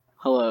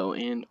Hello,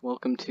 and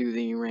welcome to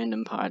the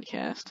Random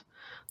Podcast,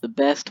 the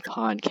best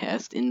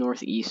podcast in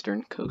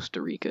northeastern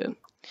Costa Rica.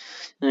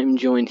 I'm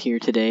joined here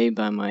today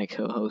by my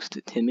co-host,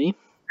 Timmy.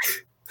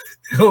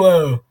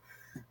 Hello,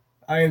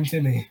 I am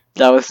Timmy.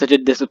 That was such a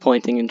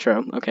disappointing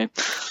intro. Okay.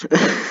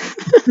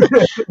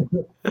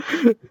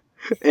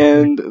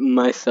 And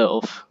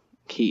myself,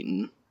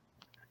 Keaton.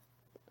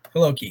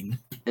 Hello, Keaton.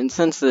 And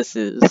since this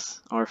is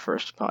our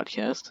first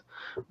podcast,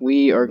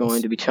 we are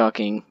going to be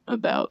talking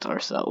about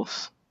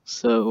ourselves.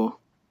 So,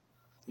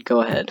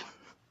 go ahead.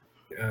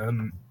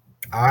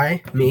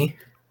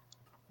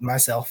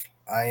 Myself,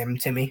 I am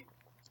Timmy.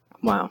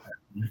 Wow.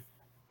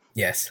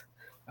 Yes.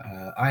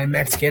 I am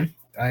Mexican.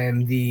 I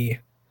am the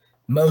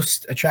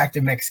most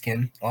attractive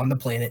Mexican on the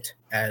planet,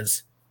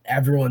 as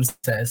everyone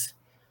says.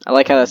 I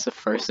like how that's the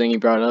first thing you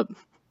brought up.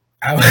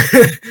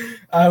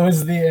 I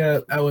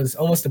was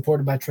almost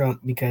deported by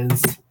Trump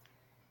because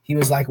he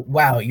was like,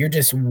 "Wow, you're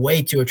just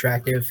way too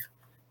attractive,"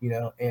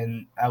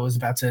 and I was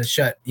about to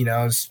shut.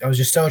 I was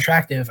just so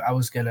attractive. I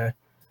was gonna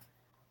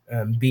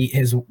beat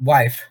his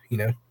wife.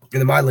 In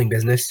the modeling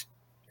business.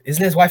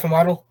 Isn't his wife a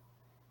model?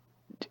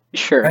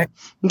 Sure. Right?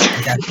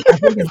 Okay.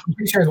 I'm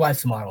pretty sure his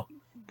wife's a model.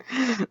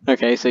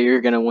 Okay, so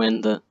you're gonna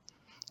win the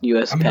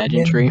U.S. I'm gonna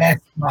pageantry. win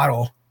best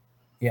model.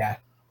 Yeah.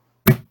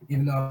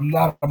 Even though I'm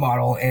not a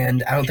model,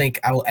 and I don't think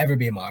I will ever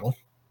be a model.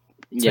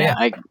 Yeah,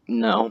 I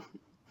know.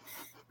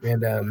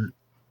 And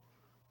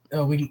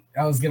I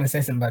was gonna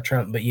say something about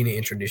Trump, but you need to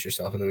introduce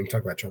yourself, and then we can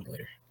talk about Trump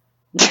later.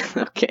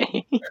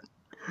 Okay.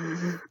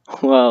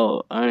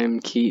 Well,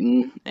 I'm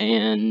Keaton,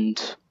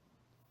 and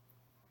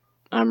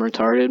I'm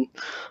retarded.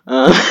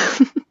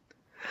 I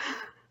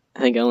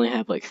think I only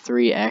have like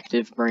 3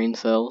 active brain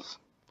cells,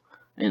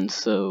 and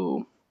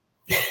so.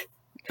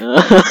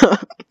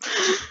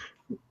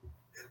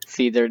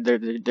 See,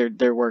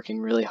 they're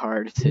working really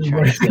hard to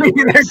try to get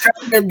They're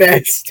trying their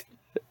best.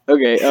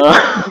 Okay.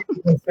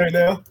 Right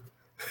now.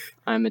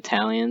 I'm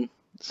Italian,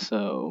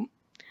 so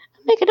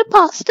I'm making a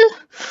pasta.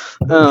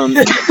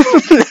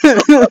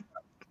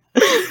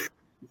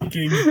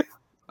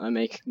 I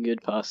make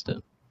good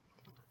pasta.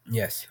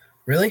 Yes.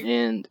 Really?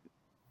 And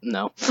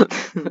no,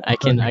 I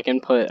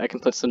can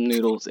put some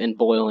noodles in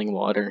boiling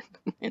water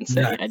and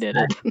say Nice. I did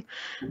it.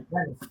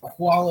 That is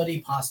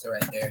quality pasta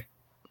right there.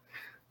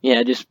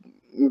 Yeah, just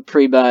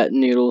pre-bought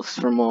noodles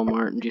from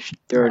Walmart and just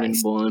throw it in a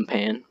boiling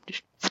pan.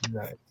 Just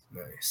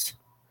nice.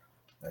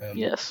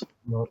 Yes.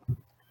 Well,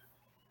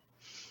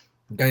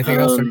 got anything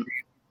else?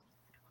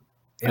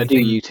 I do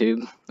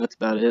YouTube. That's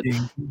about it.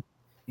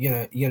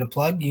 You gonna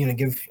plug? You gonna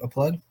give a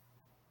plug?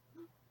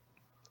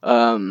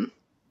 I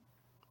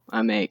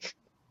make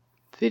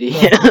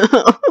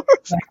videos.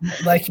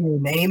 Like your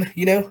name,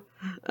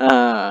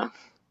 I'm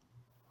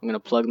gonna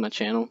plug my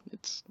channel.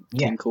 It's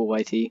King Cool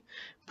YT.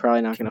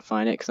 Probably not gonna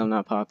find it because I'm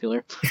not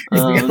popular.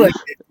 Like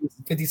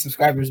 50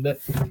 subscribers, but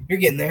you're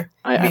getting there.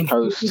 I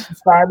post 50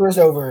 subscribers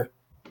over.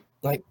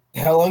 Like,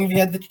 how long have you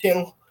had the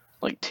channel?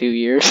 Like 2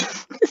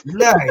 years.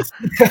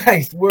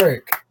 Nice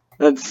work.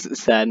 That's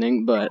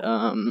saddening, but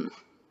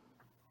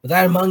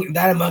that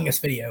Among Us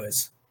video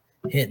is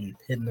hitting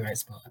the right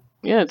spot.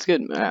 Yeah, it's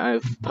good.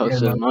 I've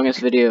posted an Among Us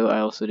video.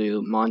 I also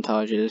do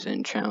montages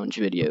and challenge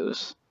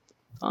videos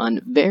on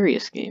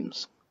various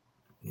games.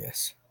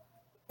 Yes.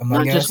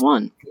 Not just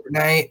one.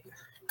 Fortnite,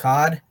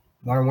 COD,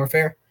 Modern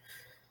Warfare,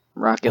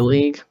 Rocket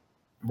League.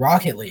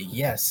 Rocket League,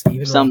 yes.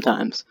 Even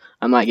sometimes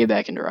I might get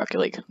back into Rocket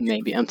League.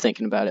 Maybe I'm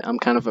thinking about it. I'm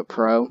kind of a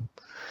pro.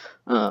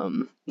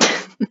 You're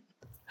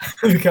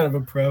kind of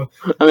a pro.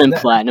 I'm in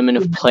platinum and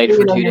have played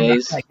for 2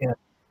 days.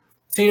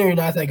 So you're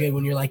not that good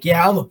when you're like,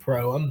 yeah, I'm a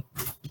pro. I'm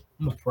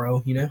a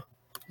pro, No,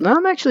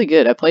 I'm actually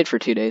good. I played for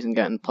 2 days and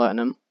gotten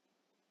platinum.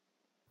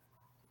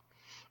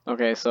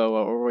 Okay, so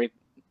what were we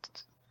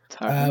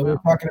talking about? We're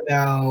talking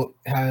about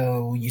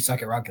how you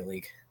suck at Rocket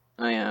League.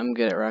 Oh yeah, I'm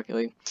good at Rocket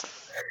League.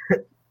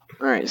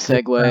 All right,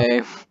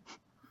 segue.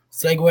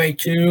 Segue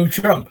to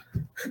Trump.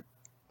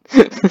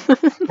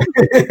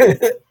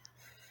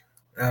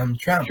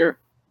 Trump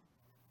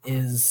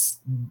is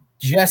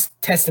just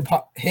tested.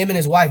 Him and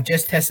his wife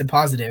just tested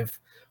positive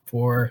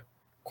for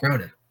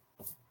corona.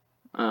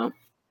 Oh,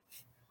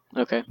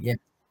 okay. Yeah,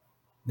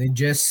 they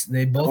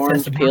both.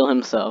 Orange Peel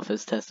himself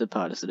has tested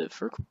positive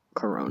for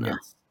corona.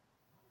 Yes.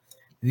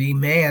 The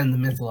man, the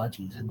myth, the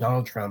legend,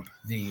 Donald Trump.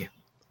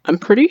 I'm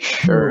pretty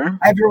sure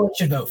everyone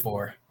should vote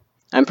for.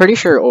 I'm pretty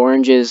sure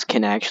oranges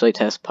can actually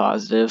test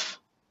positive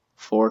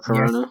for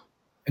corona. Yes.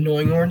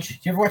 Annoying Orange.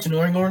 Did you ever watch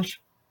Annoying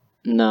Orange?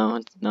 No,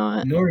 it's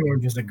not. Annoying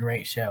Orange was a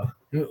great show.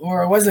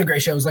 Or it wasn't a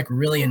great show. It was like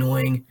really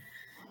annoying,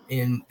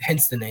 and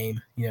hence the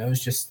name. It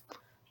was just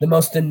the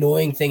most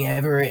annoying thing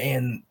ever,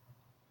 and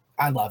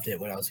I loved it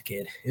when I was a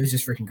kid. It was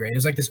just freaking great. It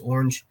was like this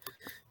orange.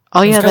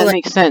 Oh yeah, that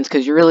makes sense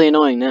because you're really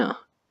annoying now.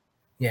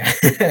 Yeah.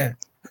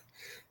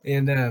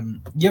 And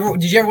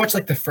did you ever watch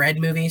like the Fred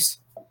movies?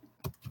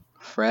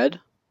 Fred?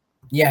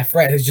 Yeah,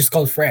 Fred. It was just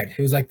called Fred.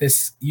 He was like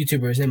this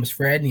YouTuber. His name was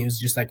Fred, and he was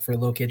just like for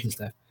little kids and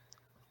stuff.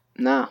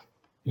 No.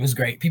 It was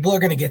great. People are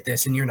gonna get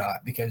this, and you're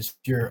not because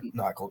you're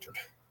not cultured.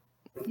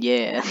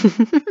 Yeah.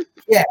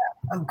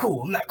 I'm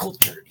cool. I'm not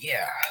cultured.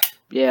 Yeah.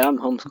 Yeah, I'm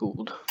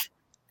homeschooled.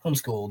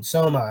 Homeschooled.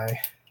 So am I.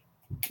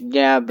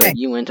 Yeah, but Hey,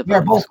 you went to we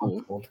are public both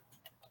school. homeschooled.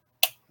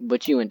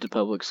 But you went to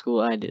public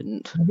school. I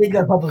didn't. I did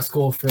go to public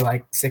school for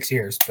like 6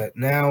 years, but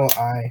now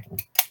I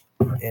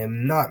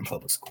am not in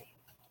public school.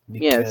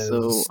 Yeah,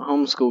 so Because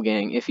homeschool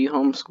gang. If you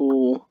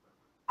homeschool,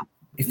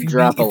 if you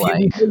drop a be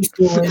like.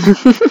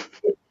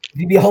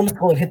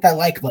 homeschooling, hit that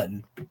like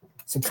button. Comment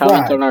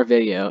Subscribe. on our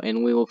video,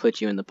 and we will put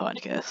you in the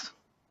podcast.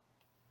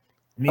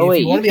 I mean, Oh if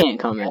wait, you wanna be can't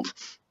comment.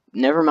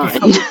 Never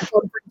mind.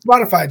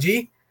 Spotify,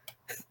 G.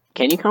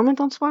 Can you comment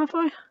on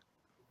Spotify?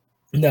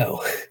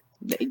 No.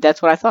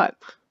 That's what I thought.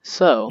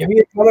 So If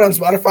you comment on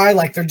Spotify,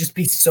 like there'd just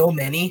be so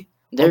many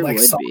there like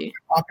would be.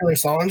 popular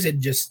songs, it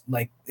just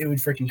like it would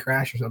freaking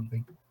crash or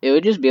something. It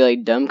would just be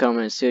like dumb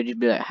comments too. It'd just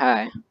be like,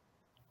 "Hi,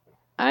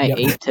 I Yep.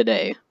 ate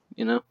today."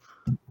 You know,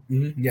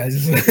 Mm-hmm. Yeah,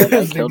 like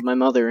I killed my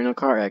mother in a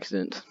car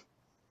accident.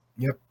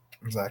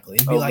 exactly.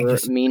 It'd be Over like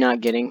just me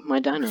not getting my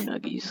dino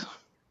nuggies.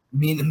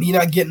 me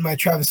not getting my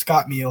Travis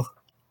Scott meal.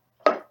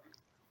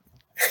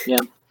 Yeah.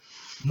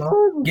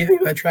 Mom, give me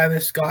my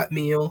Travis Scott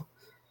meal.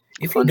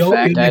 If Fun you don't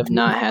fact: give me I the have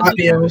not Travis had Scott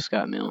the meal, Travis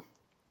Scott meal.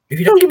 if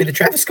you don't give me the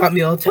Travis Scott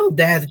meal, I'll tell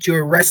Dad that you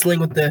were wrestling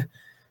with the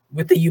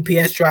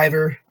UPS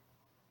driver.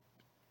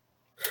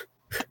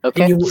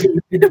 Okay. And you'll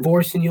be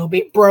divorced and you'll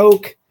be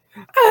broke.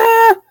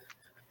 Ah!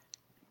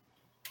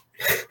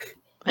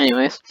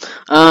 Anyways,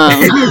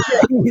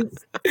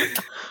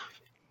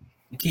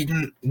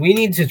 Keaton, we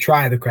need to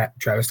try the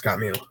Travis Scott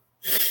meal.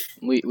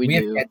 we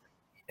have do. yet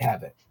to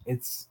have it.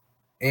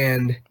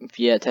 And We've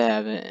yet to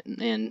have it,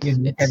 and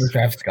we have a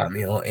Travis Scott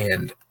meal,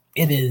 and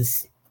it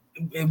is.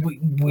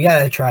 We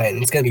gotta try it,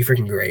 and it's gonna be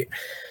freaking great.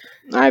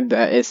 I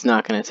bet it's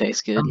not gonna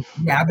taste good.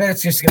 Yeah, I bet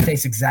it's just gonna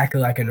taste exactly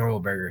like a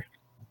normal burger.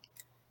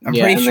 I'm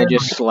Yeah, pretty and sure. they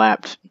just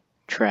slapped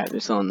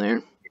Travis on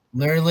there.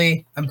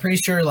 Literally, I'm pretty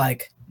sure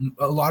like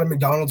a lot of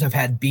McDonald's have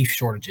had beef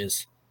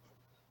shortages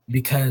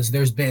because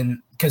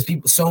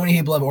so many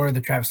people have ordered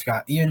the Travis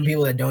Scott, even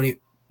people that don't eat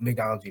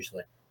McDonald's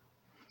usually.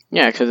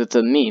 Yeah, because it's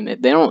a meme.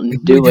 They don't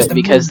It's do just it a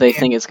because meme, they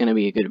think it's gonna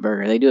be a good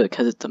burger. They do it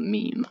because it's a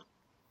meme.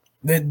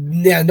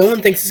 Yeah, no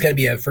one thinks it's gonna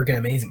be a freaking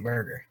amazing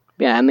burger.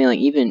 Yeah, I mean, like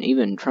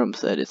even Trump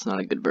said it's not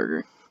a good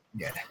burger.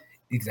 Yeah,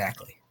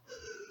 exactly.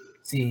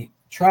 See,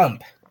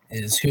 Trump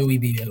is who we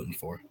be voting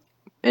for.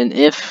 And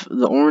if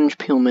the orange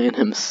peel man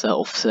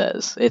himself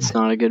says it's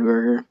not a good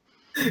burger,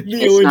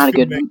 it's not a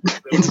good.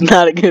 It's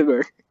not a good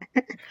burger.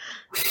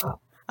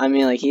 I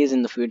mean, like he's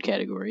in the food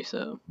category,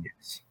 so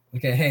Yes.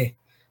 Okay, hey,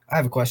 I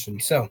have a question.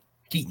 So,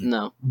 Keaton,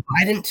 no.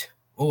 Biden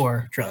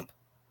or Trump?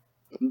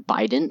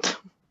 Biden.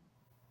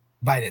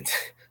 Biden,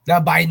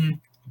 not Biden.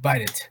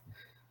 Biden.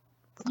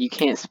 You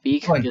can't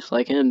speak Fine. just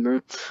like him, bro.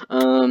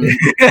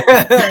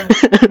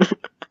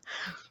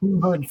 Who you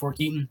voting for,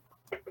 Keaton?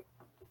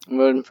 I'm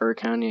voting for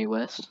Kanye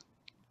West.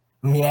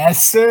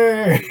 Yes,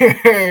 sir.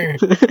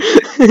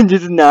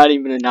 Just not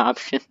even an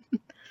option.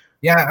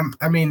 Yeah,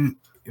 I mean,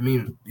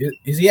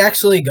 is he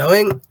actually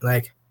going?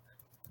 Like,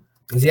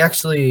 is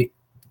Kanye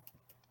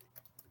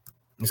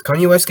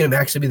West gonna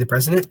actually be the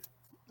president?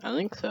 I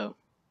think so.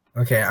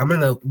 Okay,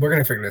 we're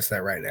gonna figure this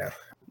out right now.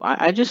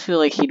 I just feel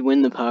like he'd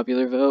win the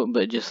popular vote,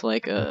 but just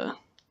like But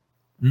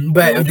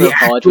the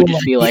college would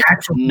just be like,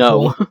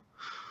 no.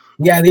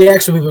 Yeah, the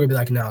actual people would be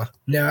like, no,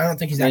 I don't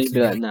think he's They'd actually be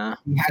like, going. nah.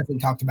 He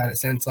hasn't talked about it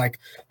since like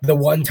the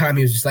one time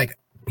he was just like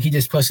he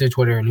just posted to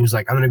Twitter and he was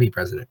like, I'm gonna be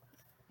president.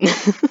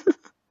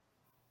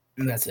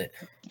 And that's it.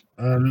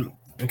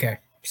 Okay.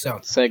 So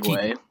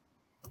Segue.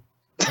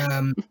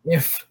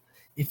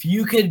 if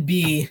you could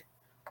be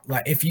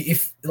like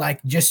if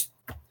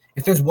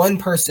there's one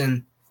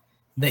person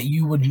that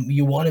you want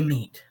to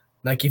meet,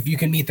 like if you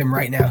can meet them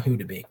right now, who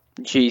to be?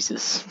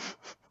 Jesus.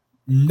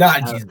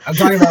 Not Jesus. I'm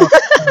talking about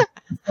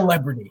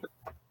celebrity.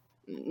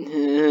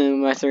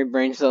 My 3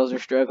 brain cells are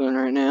struggling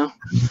right now.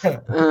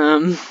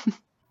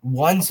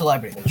 One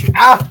celebrity.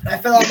 Ah, I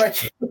fell off my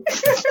chair.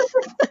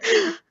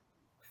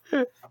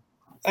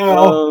 I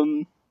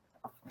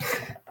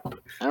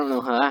don't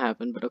know how that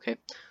happened, but okay.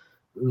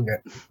 Okay.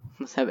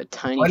 Let's have a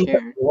tiny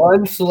chair.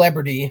 One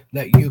celebrity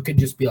that you could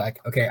just be like,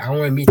 okay, I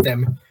want to meet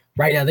them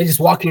right now. They just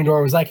walked in your door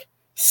and was like,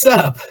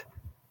 sup?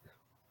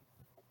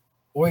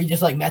 Or you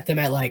just like met them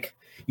at like,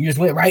 you just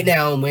went right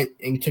now and went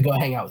to go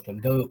hang out with them.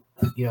 Go,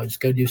 just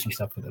go do some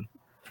stuff with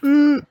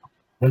them.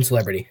 One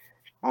celebrity.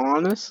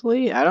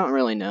 Honestly, I don't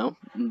really know,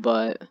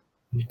 but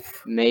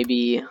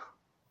maybe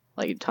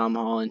like Tom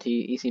Holland.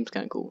 He seems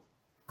kind of cool.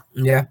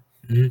 Yeah.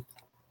 Mm-hmm.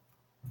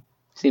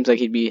 Seems like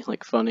he'd be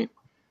like funny.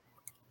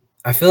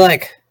 I feel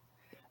like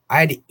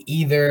I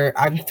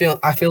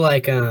feel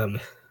like or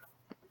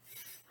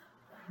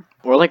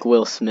like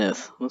Will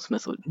Smith. Will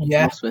Smith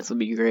would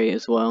be great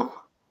as well.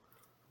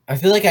 I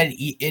feel like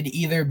it'd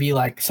either be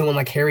like someone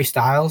like Harry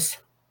Styles.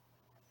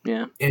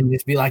 Yeah. And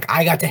just be like,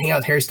 I got to hang out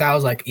with Harry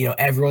Styles. Like,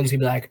 everyone's gonna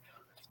be like,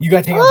 you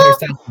got to hang out with Harry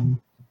Styles.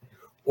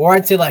 Or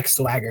I'd say like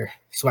Swagger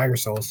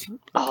Souls.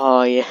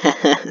 Oh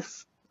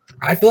yes.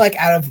 I feel like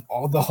out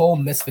of the whole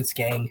Misfits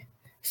gang,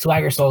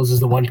 Swagger Souls is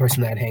the one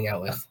person that I'd hang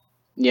out with.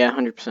 Yeah,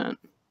 100%.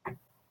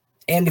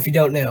 And if you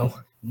don't know,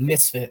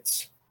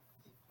 Misfits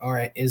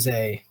is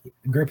a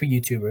group of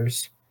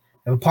YouTubers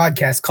have a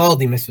podcast called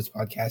the Misfits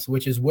Podcast,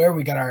 which is where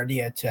we got our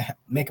idea to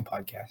make a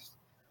podcast.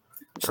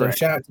 So Correct.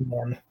 shout out to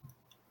them,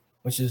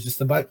 which is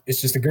just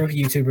it's just a group of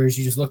YouTubers.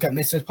 You just look up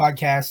Misfits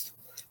Podcast.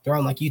 They're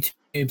on like YouTube,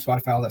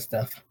 Spotify, all that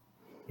stuff.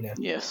 You know.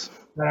 Yes.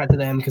 Shout out to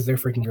them because they're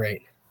freaking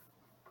great.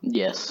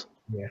 Yes.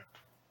 Yeah.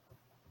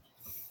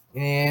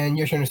 And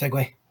your turn to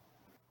segue.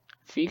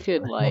 If you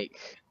could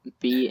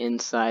be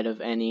inside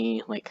of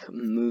any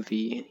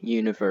movie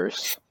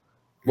universe,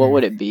 what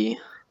would it be?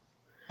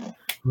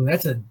 Well,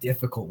 that's a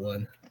difficult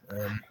one.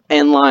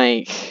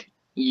 And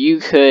you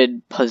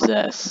could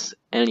possess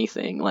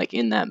anything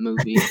in that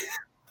movie.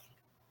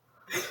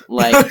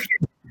 Look,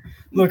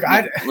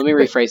 let me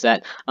rephrase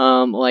that.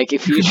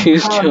 If you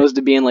chose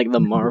to be in the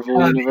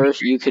Marvel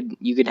universe, you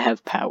could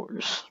have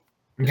powers.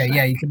 Okay,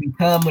 yeah, you can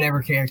become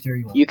whatever character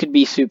you want. You could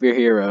be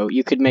superhero.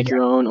 You could make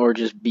your own, or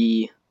just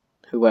be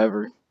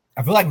whoever.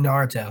 I feel like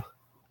Naruto.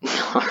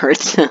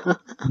 Naruto.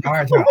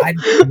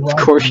 Naruto.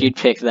 Of course, you'd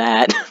pick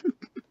that.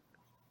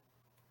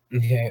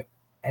 Okay.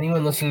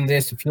 Anyone listening to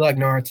this, if you like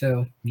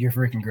Naruto, you're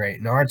freaking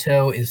great.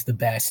 Naruto is the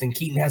best, and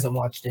Keaton hasn't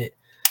watched it,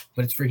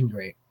 but it's freaking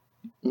great.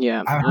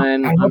 Yeah,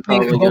 I'm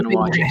probably going to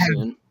watch it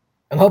soon.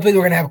 I'm hoping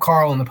we're going to have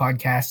Carl on the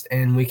podcast,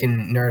 and we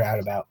can nerd out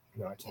about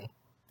Naruto.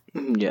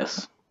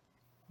 Yes.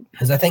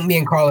 Because I think me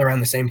and Carl are around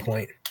the same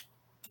point.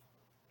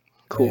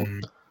 Cool.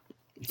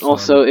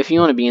 Also, if you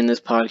want to be in this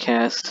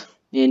podcast,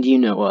 and you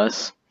know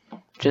us,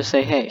 just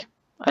say, hey.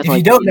 If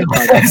you don't know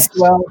us,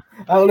 well,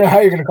 I don't know how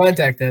you're going to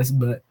contact us,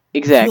 but...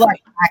 Exactly.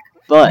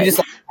 But you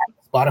just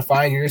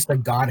Spotify and you're just a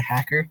god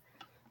hacker,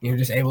 you're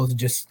just able to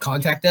just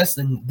contact us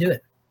and do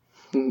it.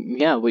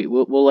 Yeah,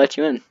 we'll let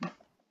you in.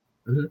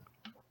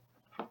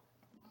 Mm-hmm.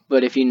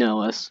 But if you know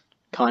us,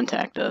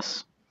 contact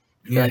us.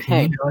 Yeah,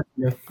 hey,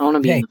 I want to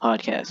be in the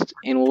podcast,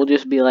 and we'll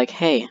just be like,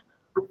 hey,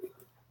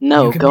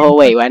 no, go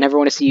away. I never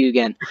want to see you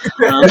again.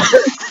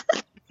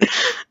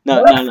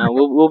 No,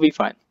 we'll be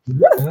fine.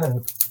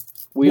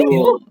 We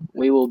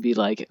will be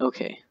like,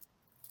 okay,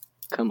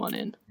 come on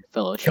in,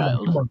 fellow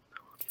child.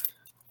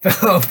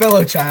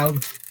 Fellow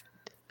child.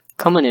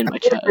 Come on in, my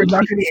child. You're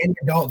not going to be any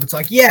adult. It's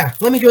like, yeah,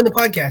 let me join the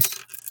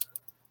podcast.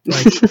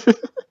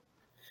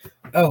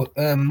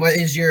 What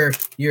is your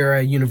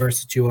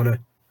universe that you want to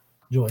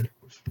join?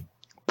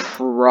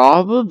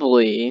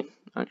 Probably,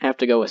 I'd have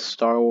to go with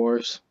Star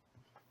Wars.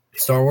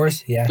 Star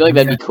Wars, yeah. I feel like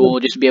that'd be cool,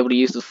 just to be able to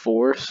use the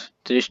Force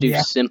to just do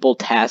simple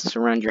tasks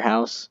around your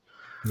house.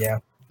 Yeah.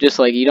 Just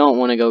you don't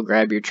want to go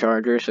grab your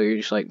charger, so you're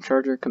just like,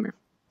 charger, come here.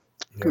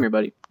 Yeah. Come here,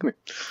 buddy. Come here.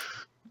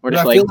 Or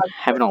just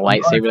having a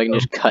lightsaber that can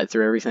just cut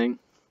through everything.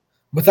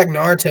 With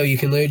Naruto, you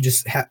can literally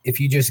just if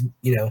you just,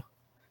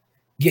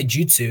 get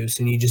jutsus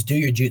and you just do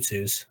your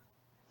jutsus.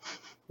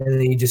 And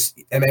then you just,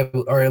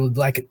 or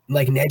like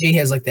Neji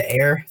has the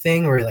air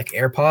thing or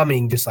air palm and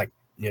you can just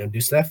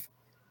do stuff.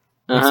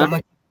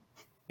 Uh-huh.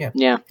 Yeah.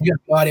 Yeah. You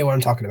have no idea what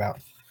I'm talking about.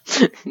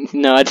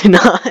 No, I do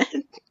not.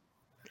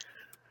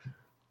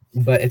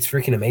 But it's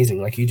freaking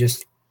amazing. I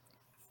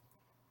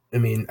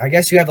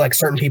guess you have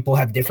certain people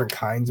have different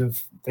kinds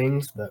of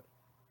things, but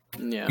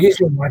yeah. You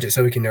should watch it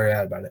so we can nerd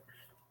out about it.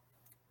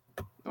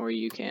 Or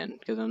you can,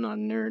 because I'm not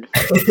a nerd.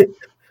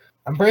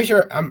 I'm pretty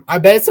sure. I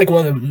bet it's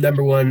one of the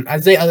number one.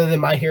 I'd say other than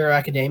My Hero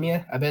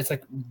Academia, I bet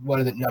it's one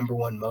of the number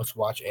one most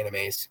watched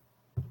animes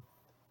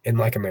in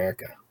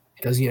America.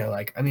 Because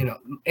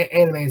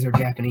animes are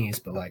Japanese,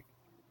 but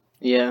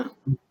yeah,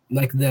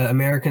 the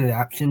American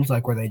adaptations,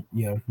 where they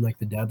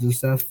the dubs and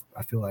stuff.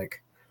 I feel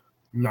like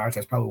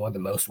Naruto's probably one of the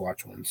most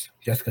watched ones,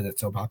 just because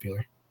it's so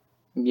popular.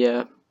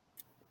 Yeah,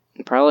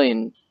 probably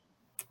in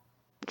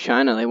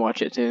China they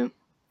watch it too.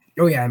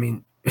 Oh yeah,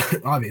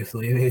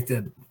 obviously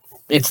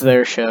it's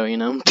their show,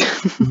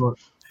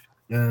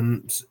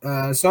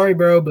 Sorry,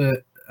 bro,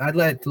 but I'd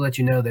like to let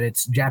you know that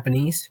it's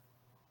Japanese.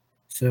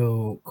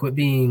 So quit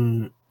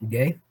being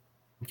gay.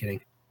 I'm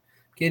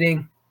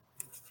kidding.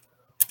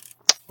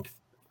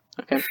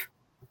 Okay.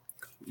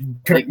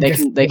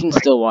 They can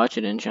still watch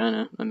it in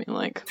China.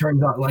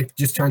 Turns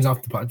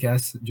off the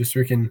podcast. Just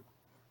freaking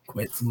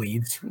quits,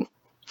 leaves.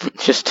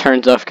 Just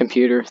turns off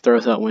computer,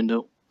 throws out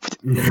window.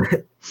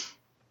 Because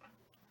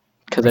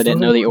I didn't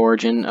know the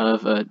origin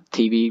of a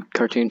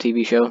cartoon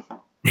TV show.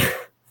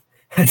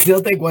 I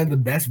still think one of the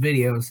best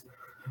videos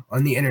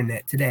on the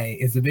internet today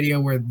is the video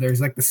where there's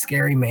the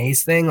scary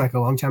maze thing a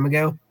long time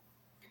ago.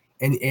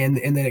 And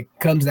then it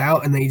comes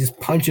out and then he just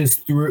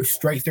punches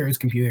straight through his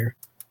computer.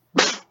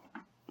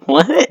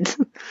 What?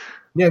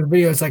 Yeah, the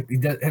video is have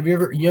you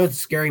ever, what the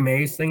scary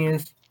maze thing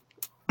is?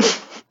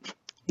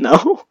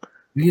 No.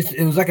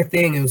 It was a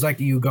thing. It was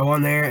you go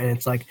on there and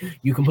it's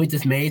you complete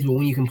this maze, but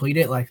when you complete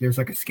it, there's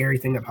a scary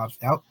thing that pops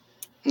out.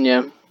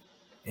 Yeah.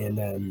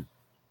 And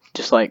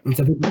just and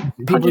so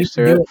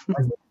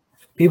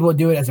people would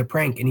do it as a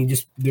prank,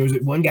 and there was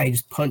one guy who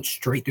just punched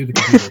straight through the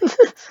computer.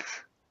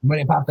 When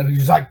it popped up, he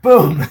was just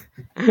boom.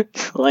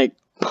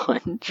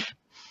 Punch.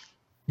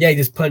 Yeah, he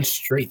just punched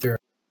straight through.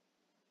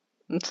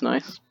 That's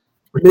nice.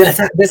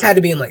 This had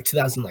to be in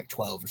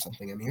 2012 or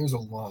something. It was a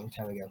long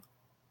time ago.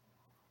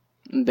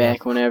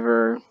 back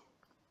whenever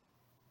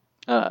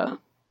people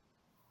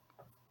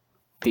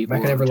Back were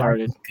whenever life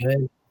retarded. was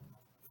good.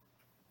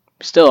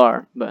 Still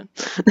are, but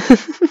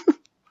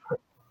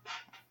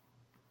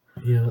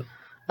Yeah.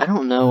 I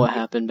don't know what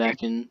happened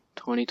back in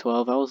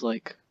 2012. I was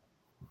 6.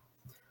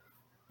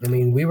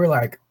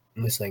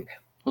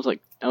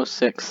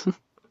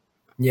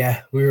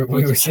 Yeah, we I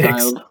was were a 6.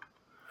 child.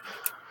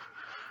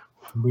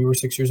 We were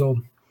 6 years old.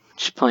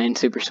 Just playing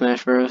Super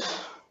Smash Bros.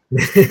 On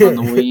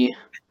the Wii.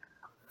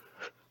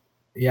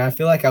 Yeah, I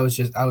feel like I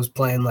was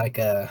playing like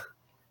a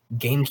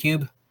GameCube.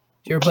 Did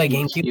you ever play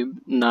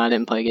GameCube? No, I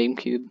didn't play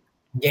GameCube.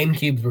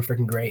 GameCubes were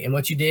freaking great. And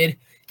what you did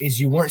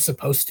is you weren't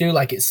supposed to,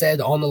 like it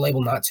said on the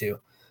label not to,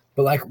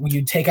 but like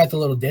you take out the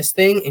little disc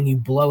thing and you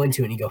blow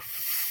into it and you go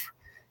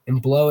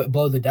and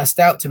blow the dust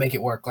out to make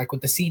it work. Like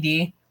with the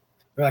CD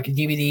or like a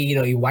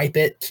DVD, you wipe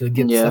it to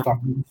get the stuff off,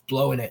 you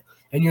blow in it.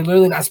 And you're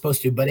literally not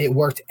supposed to, but it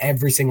worked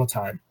every single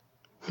time.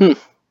 They're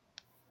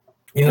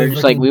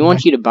just like, we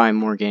want you to buy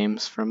more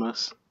games from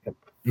us.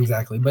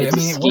 Exactly. But it's a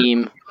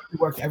scheme. It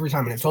worked every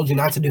time, and it told you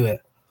not to do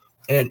it.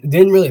 And it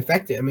didn't really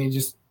affect it. I mean,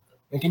 just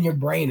like in your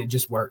brain, it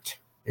just worked.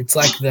 It's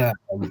like the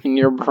in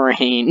your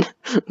brain,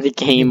 the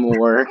game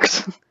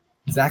works.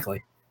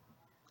 Exactly.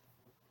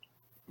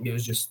 It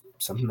was just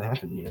something that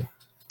happened,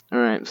 All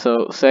right,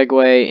 so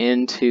segue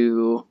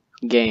into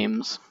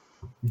games.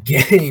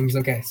 Games.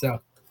 Okay,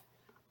 so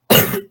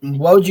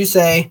what would you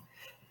say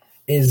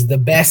is the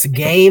best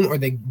game or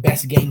the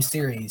best game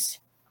series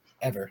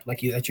ever,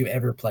 that you've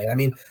ever played? I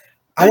mean,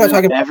 I'm not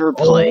talking about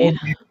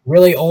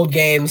really old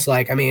games.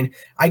 Like, I mean,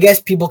 I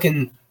guess people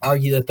can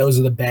argue that those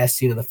are the best.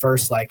 The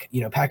first,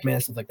 Pac-Man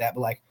and stuff like that.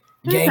 But like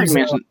games,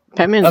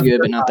 Pac-Man's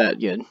good, but not that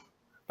good.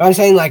 But I'm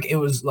saying it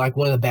was like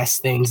one of the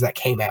best things that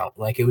came out.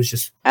 Like it was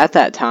just at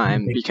that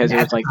time because it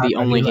was like the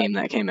only game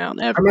that came out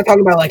ever. I'm not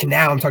talking about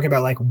now. I'm talking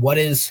about what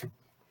is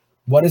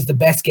the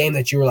best game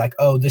that you were like,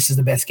 oh, this is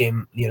the best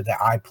game that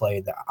I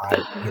played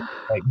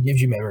that gives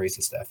you memories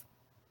and stuff.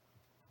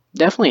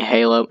 Definitely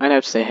Halo. I'd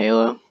have to say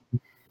Halo.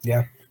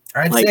 Yeah,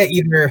 I'd say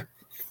either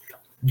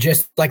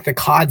just like the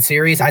COD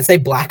series. I'd say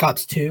Black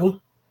Ops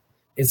 2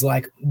 is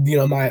my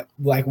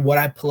what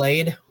I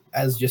played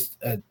as just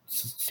a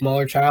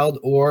smaller child,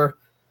 or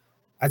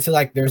I'd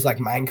say there's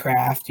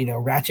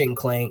Minecraft, Ratchet and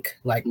Clank,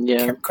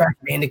 Crash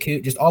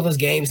Bandicoot, just all those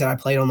games that I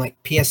played on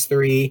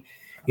PS3,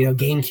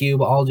 GameCube,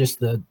 all just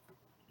the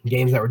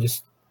games that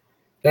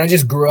I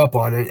just grew up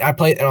on, and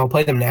I'll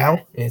play them now,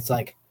 and it's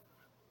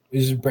it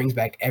just brings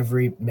back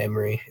every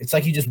memory. It's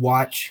you just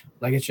watch,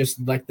 it's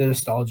just the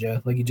nostalgia.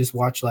 You just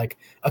watch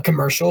a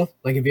commercial.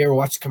 If you ever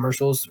watched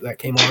commercials that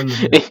came on.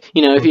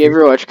 If you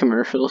ever watch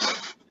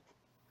commercials.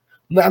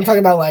 I'm talking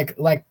about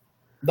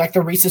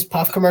the Reese's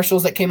Puff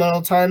commercials that came on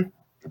all the time.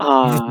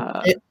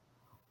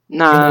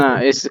 Nah,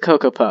 it's the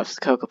Cocoa Puffs.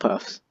 Cocoa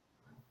Puffs.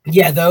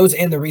 Yeah, those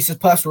and the Reese's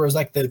Puffs where it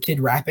was the kid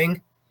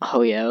rapping.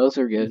 Oh yeah, those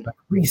are good.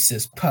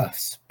 Reese's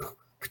Puffs.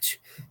 It's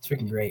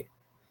freaking great.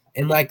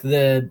 And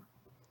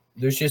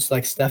there's just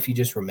stuff you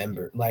just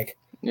remember.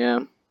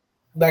 Yeah.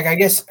 I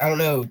guess, I don't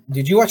know.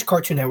 Did you watch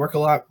Cartoon Network a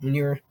lot when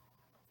you were?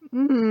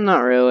 Not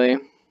really.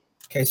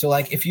 Okay, so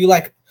if you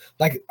I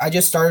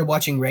just started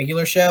watching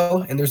regular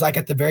show, and there's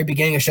at the very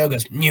beginning of the show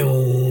goes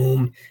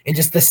Noom, and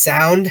just the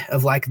sound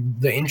of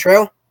the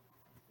intro,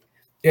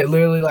 it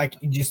literally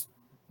you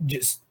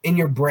just in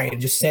your brain, it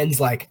just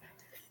sends I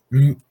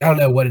don't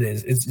know what it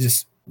is. It's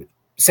just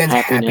sends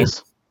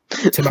happiness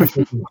to my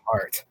freaking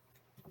heart.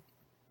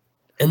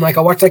 And I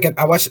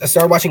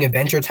started watching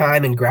Adventure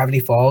Time and Gravity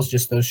Falls,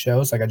 just those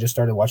shows. I just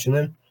started watching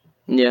them.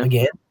 Yeah.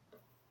 Again.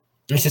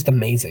 It's just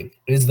amazing.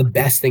 It is the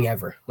best thing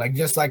ever.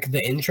 Just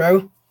the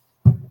intro.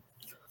 And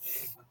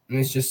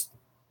it's just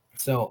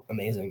so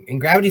amazing.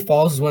 And Gravity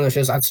Falls is one of those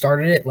shows I've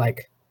started it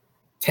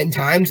 10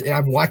 times, and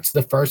I've watched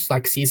the first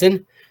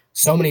season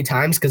so many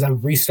times because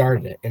I've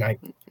restarted it, and I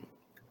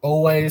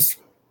always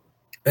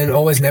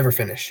never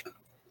finish.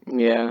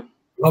 Yeah.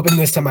 I'm hoping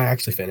this time I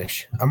actually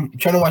finish. I'm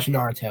trying to watch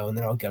Naruto, and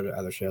then I'll go to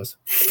other shows.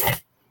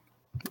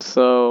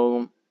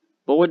 So,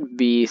 what would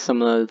be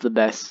some of the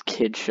best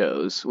kid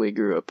shows we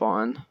grew up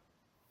on?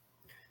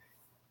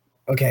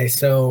 Okay,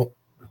 so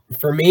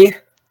for me,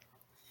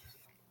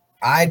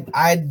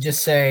 I'd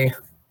just say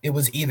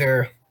it's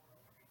either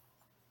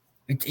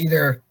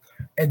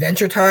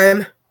Adventure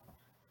Time,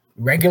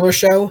 regular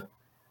show,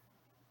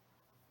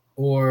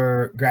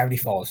 or Gravity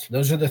Falls.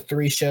 Those are the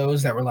 3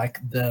 shows that were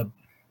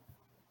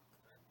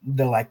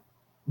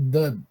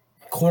the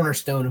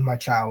cornerstone of my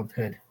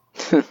childhood.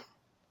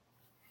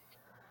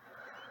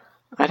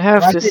 I'd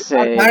have to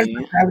say not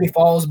Gravity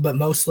Falls, but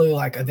mostly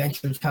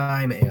Adventure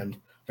Time and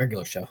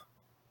regular show.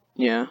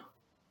 Yeah.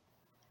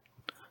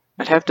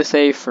 I'd have to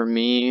say for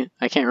me,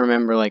 I can't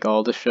remember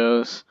all the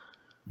shows,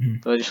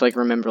 but I just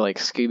remember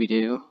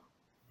Scooby-Doo.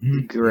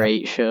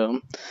 Great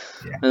show.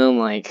 Yeah. And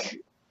then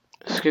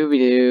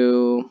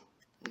Scooby-Doo,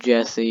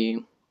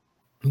 Jessie.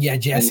 Yeah,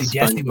 Jessie.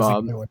 Jessie was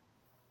a good one.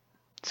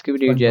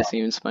 Scooby-Doo, Jessie,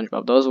 and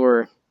SpongeBob. Those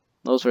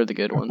were the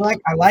good ones.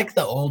 I like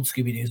the old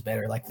Scooby-Doos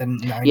better, the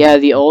 90s. Yeah,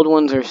 the old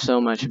ones are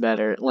so much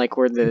better.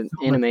 Where the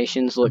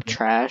animations look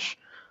trash.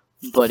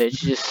 but it's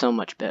just so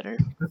much better.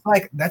 It's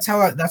like that's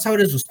how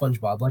it is with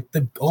SpongeBob. Like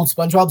the old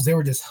SpongeBob's,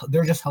 they're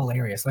just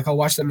hilarious. Like I'll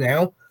watch them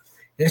now, and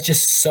it's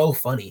just so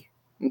funny.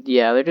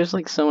 Yeah, they're just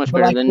like so much But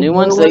better. like The the new newer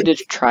ones, they ones,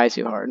 just try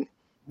too hard.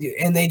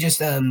 and they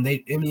just I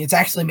mean, it's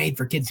actually made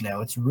for kids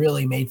now. It's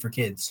really made for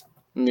kids.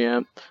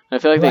 Yeah, I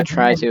feel like they Like,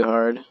 try too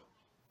hard.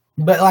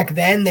 But like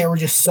then they were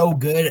just so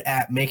good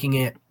at making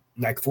it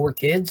like for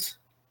kids.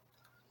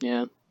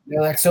 Yeah,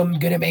 They're like so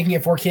good at making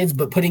it for kids,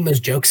 but putting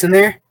those jokes in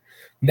there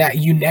that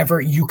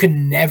you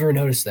can never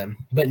notice them.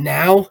 But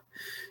now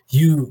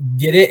you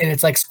get it, and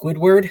it's like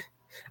Squidward.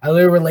 I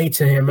literally relate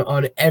to him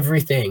on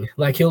everything.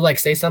 Like he'll like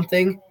say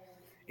something,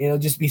 and it'll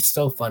just be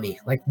so funny.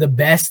 Like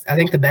I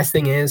think the best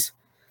thing is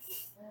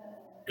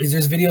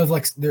there's a video of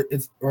like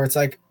it's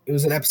like it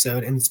was an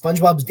episode and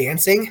SpongeBob's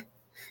dancing.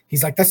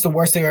 He's like, that's the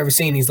worst thing I've ever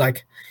seen. He's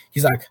like,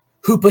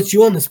 who put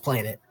you on this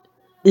planet?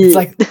 It's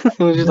like it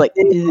was just like,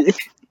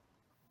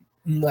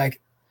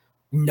 like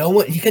no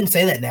one. He couldn't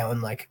say that now,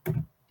 and like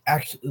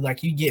actually,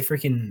 like you get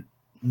freaking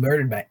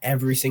murdered by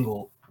every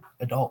single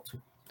adult.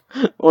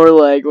 or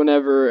like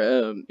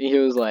whenever he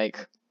was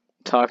like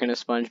talking to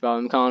SpongeBob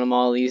and calling him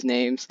all these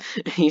names,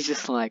 and he's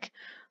just like,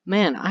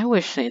 man, I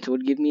wish Santa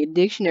would give me a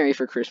dictionary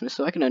for Christmas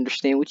so I can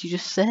understand what you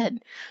just said.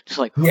 Just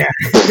like, Yeah.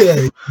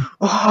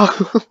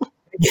 oh.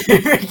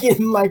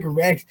 Getting like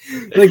wrecked.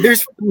 Like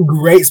there's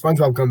great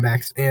SpongeBob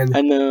comebacks, and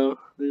I know,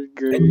 they're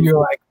great. and you're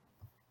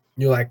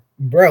like,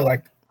 bro,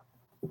 like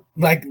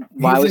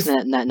Why was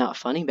that not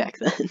funny back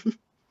then?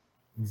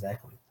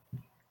 Exactly.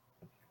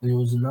 It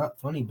was not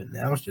funny, but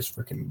now it's just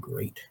freaking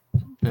great.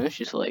 No, it's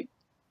just like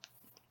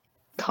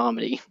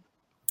comedy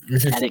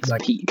It's just at its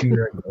like peak.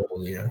 pure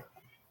gold, you know.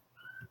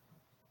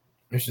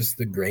 It's just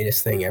the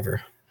greatest thing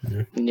ever.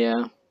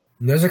 Yeah.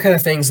 And those are kind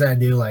of things that I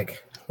do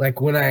like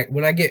when I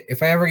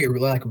if I ever get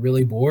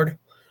really bored,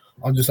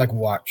 I'll just like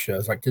watch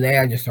shows. Like today,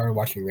 I just started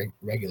watching a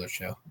regular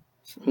show.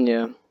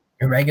 Yeah.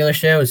 A regular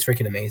show is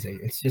freaking amazing.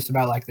 It's just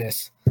about like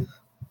this.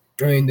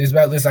 I mean, there's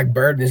about this like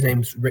bird. His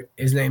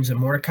name's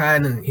Mordecai,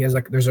 and then he has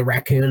like there's a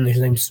raccoon. And his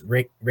name's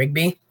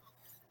Rigby,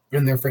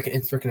 and it's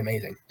freaking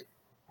amazing.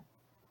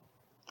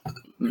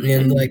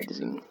 And like,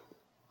 Amazing.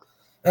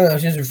 I don't know,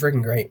 it's just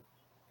freaking great.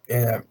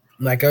 And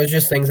like, it was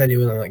just things I do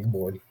when I'm like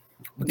bored.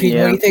 Okay,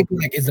 Yeah. what do you think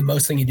like is the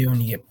most thing you do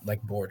when you get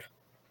like bored?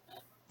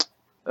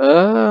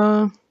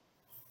 I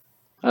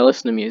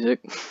listen to music.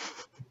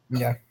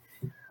 Yeah.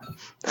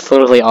 That's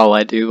literally all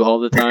I do all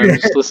the time.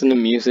 Just listen to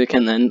music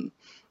and then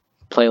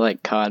play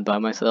like COD by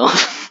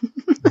myself.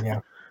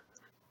 Yeah.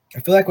 I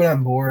feel like when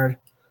I'm bored,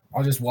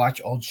 I'll just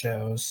watch old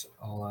shows.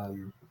 I'll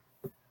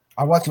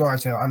watch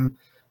Naruto.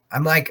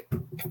 I'm like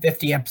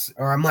 50 episodes,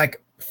 or I'm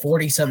like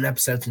 40 something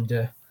episodes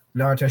into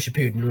Naruto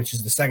Shippuden, which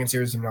is the second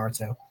series of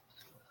Naruto.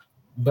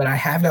 But I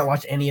have not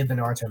watched any of the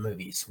Naruto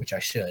movies, which I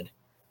should,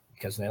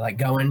 because they like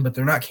going, but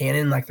they're not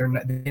canon. Like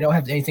they don't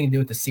have anything to do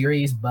with the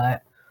series,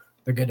 but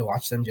they're good to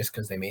watch them just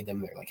because they made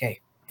them. They're like,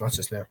 hey, watch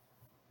this now.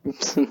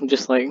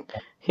 Just like,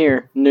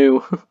 here,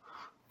 new.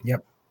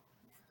 Yep.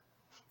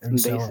 And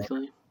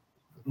Basically.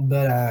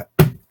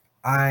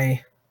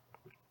 I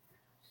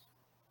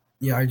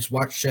just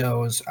watch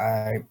shows.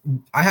 I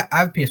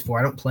have PS4.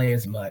 I don't play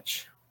as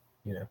much,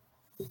 you know.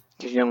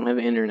 Because you don't have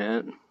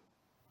internet.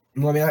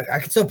 Well, I mean, I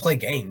can still play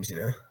games, you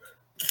know.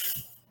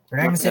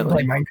 I can still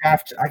play really.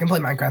 Minecraft. I can play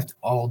Minecraft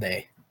all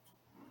day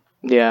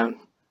Yeah.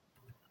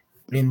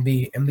 and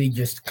be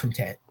just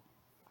content.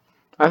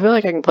 I feel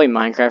like I can play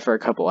Minecraft for a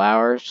couple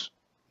hours,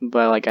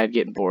 but like I'd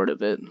get bored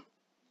of it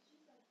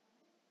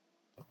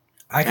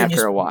I can after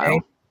just a while.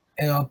 play,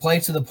 and I'll play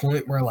to the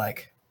point where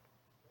like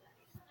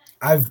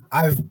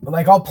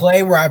I'll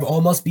play where I've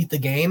almost beat the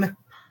game,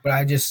 but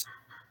I'm just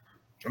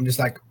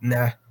like,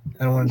 nah,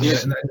 I don't want to do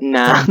it. And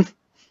Nah.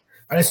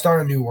 I just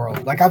start a new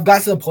world. Like I've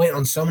got to the point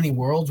on so many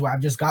worlds where I've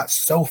just got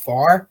so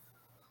far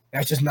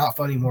that's just not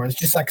fun anymore. It's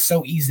just like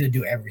so easy to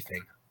do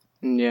everything.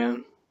 Yeah.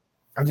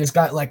 I've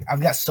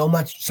got so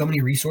many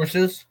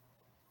resources.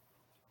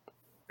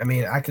 I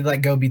mean, I could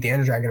like go beat the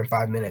Ender Dragon in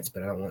 5 minutes,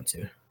 but I don't want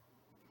to.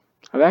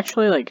 I've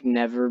actually like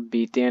never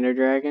beat the Ender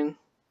Dragon.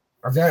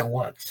 I've done it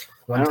once.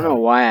 I don't know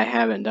why I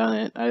haven't done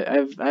it.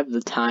 I have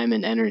the time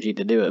and energy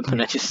to do it, but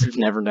I just have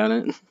never done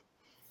it.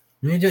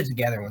 We need to do it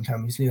together one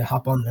time. We just need to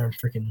hop on there and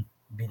freaking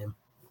beat him.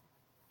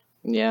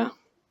 Yeah.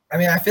 I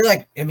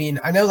mean,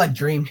 I know like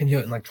Dream can do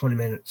it in like 20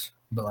 minutes,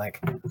 but like,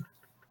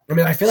 I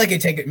mean, I feel like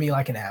it'd take me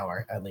like an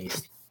hour at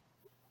least.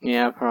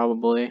 Yeah,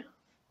 probably.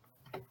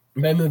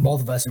 Maybe with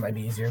both of us it might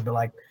be easier, but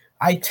like,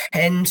 I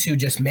tend to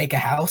just make a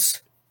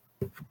house,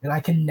 and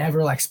I can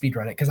never like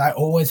speedrun it because I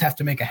always have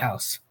to make a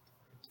house.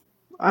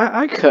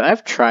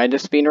 I've tried to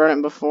speedrun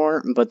it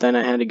before, but then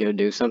I had to go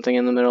do something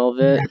in the middle of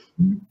it.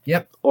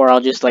 Yep. Or I'll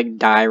just like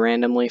die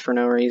randomly for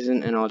no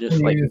reason, and I'll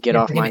just like get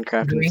off yeah,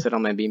 Minecraft and yeah. sit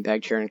on my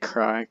beanbag chair and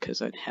cry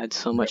because I'd had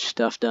so much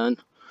stuff done.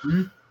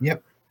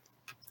 Yep.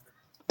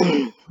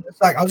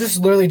 It's like I'll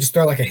just literally just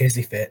throw like a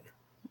hissy fit.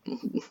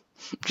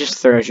 Just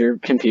throws your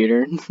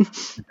computer.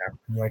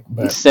 Like,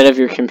 but Instead of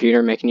your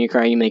computer making you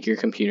cry, you make your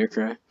computer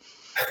cry.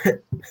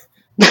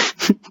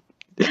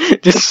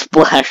 Just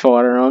splash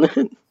water on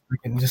it.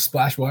 freaking just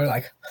splash water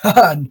like,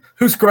 haha,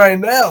 who's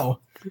crying now?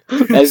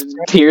 As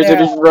tears are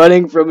just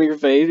running from your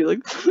face, you're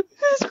like, "Who's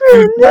Who's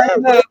crying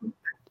crying now?" now?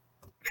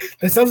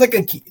 That sounds like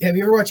have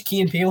you ever watched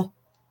Key and Peele?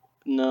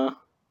 No.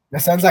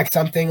 That sounds like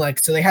something like,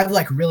 so they have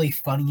like really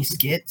funny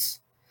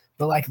skits,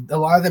 but like a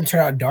lot of them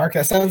turn out dark.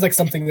 That sounds like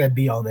something that'd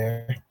be on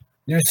there.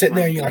 You're sitting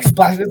there and you're like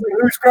splashing, like,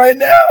 who's crying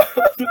now?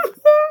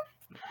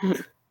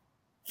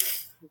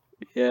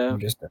 Yeah.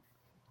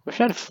 Wish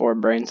I had 4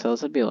 brain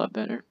cells. That'd be a lot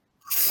better.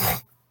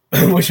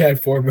 I wish I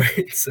had 4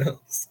 brain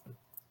cells.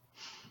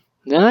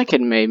 Then I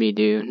could maybe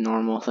do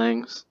normal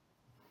things.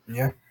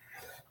 Yeah.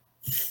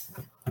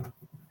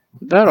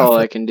 About all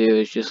I can do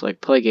is just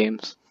like play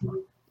games.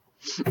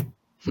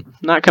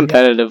 Not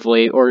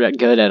competitively or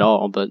good at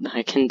all, but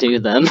I can do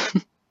them.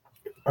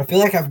 I feel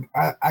like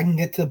I can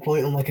get to the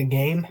point in like a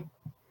game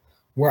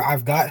where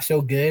I've got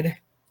so good,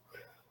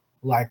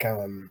 like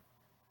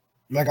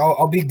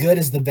I'll be good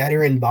as the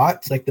veteran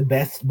bots, like the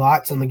best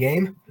bots on the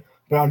game,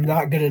 but I'm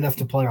not good enough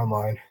to play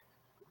online.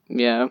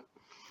 Yeah.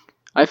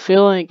 I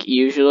feel like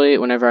usually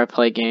whenever I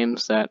play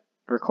games that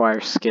require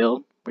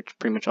skill, which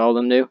pretty much all of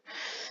them do,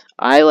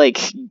 I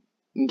like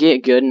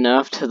get good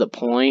enough to the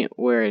point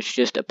where it's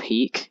just a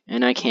peak,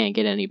 and I can't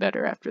get any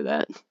better after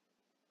that.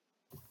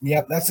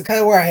 Yep, that's kind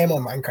of where I am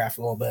on Minecraft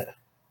a little bit.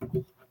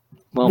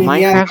 Well,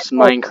 Minecraft's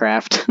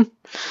Minecraft.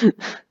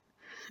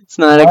 It's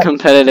not a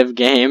competitive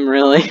game,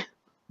 really.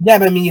 Yeah,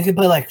 but I mean, you can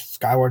play like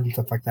Skyward and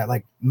stuff like that.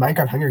 Like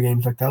Minecraft Hunger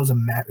Games, like that was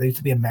they used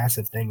to be a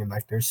massive thing, and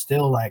like there's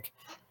still like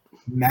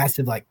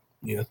massive, like,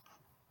 you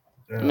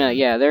know.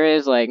 Yeah, there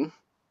is like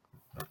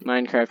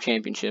Minecraft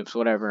championships,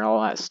 whatever,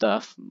 all that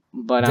stuff.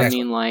 But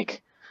exactly. I mean,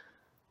 like,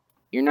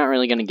 you're not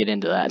really gonna get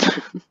into that.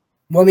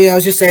 Well, I mean, I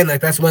was just saying,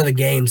 like, that's one of the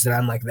games that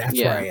I'm like, that's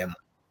where I am.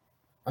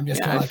 I'm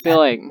just I feel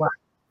like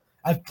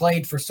I've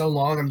played for so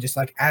long. I'm just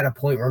like at a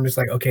point where I'm just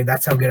like, okay,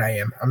 that's how good I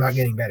am. I'm not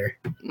getting better.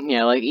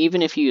 Yeah, like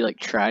even if you like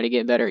try to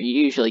get better,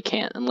 you usually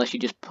can't unless you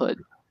just put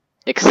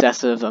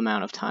excessive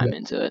amount of time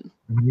into it.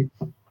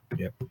 Mm-hmm.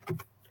 Yep.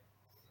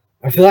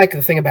 I feel like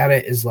the thing about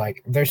it is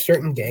like there's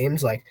certain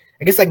games, like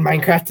I guess like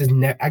Minecraft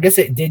is I guess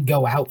it did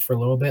go out for a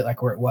little bit,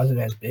 like where it wasn't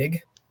as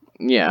big.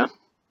 Yeah.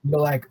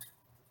 But like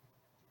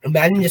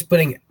imagine just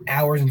putting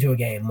hours into a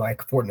game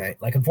like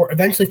Fortnite. Like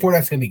eventually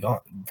Fortnite's gonna be gone.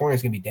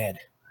 Fortnite's gonna be dead.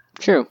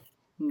 True.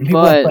 And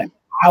people have put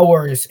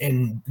hours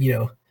in, you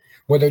know,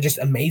 where they're just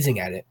amazing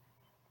at it.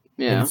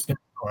 Yeah.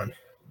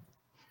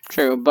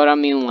 True, but I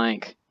mean,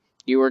 like,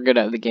 you were good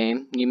at the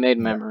game. You made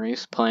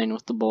memories playing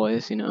with the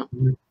boys, you know.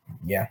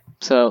 Yeah.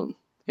 So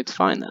it's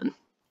fine then.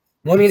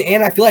 Well, I mean,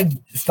 and I feel like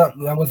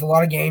with a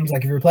lot of games,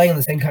 like if you're playing on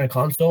the same kind of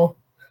console,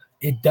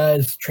 it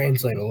does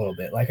translate a little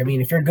bit. Like, I mean,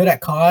 if you're good at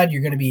COD,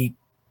 you're gonna be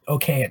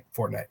okay at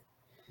Fortnite.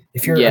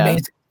 If you're amazing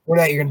at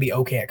Fortnite, you're gonna be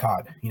okay at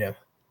COD. You know.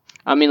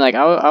 I mean, like,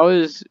 I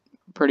was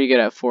pretty good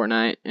at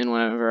Fortnite, and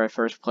whenever I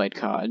first played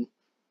COD,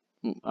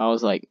 I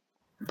was like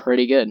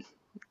pretty good.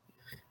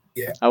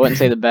 Yeah. I wouldn't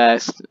say the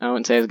best. I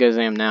wouldn't say as good as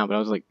I am now, but I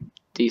was like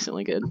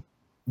decently good.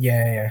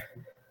 Yeah.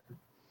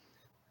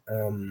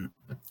 I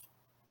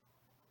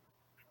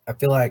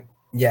feel like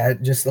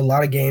just a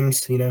lot of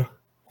games, you know,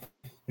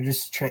 they're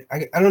just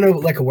I don't know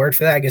like a word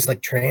for that. I guess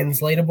like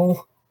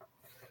translatable.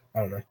 I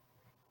don't know.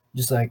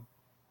 Just like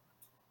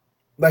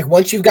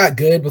once you've got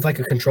good with like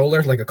a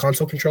controller, like a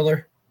console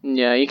controller.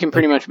 Yeah, you can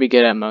pretty much be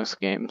good at most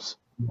games.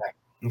 Yeah,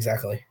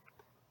 exactly.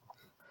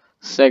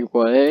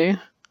 Segue.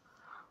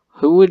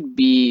 Who would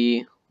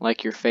be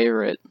like your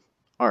favorite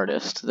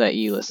artist that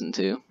you listen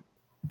to,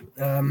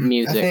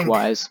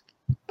 music-wise?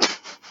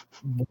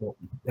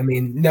 I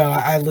mean, no,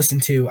 I listen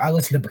to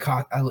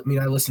Picasso. I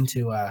listen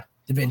to Da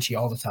Vinci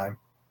all the time.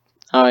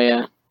 Oh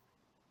yeah,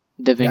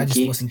 Da Vinci. Yeah, I just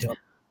listen to him.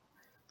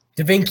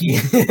 Da Vinci.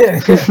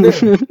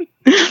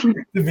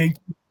 Da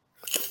Vinci.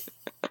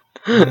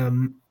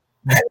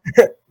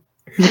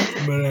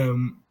 But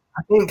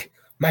I think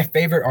my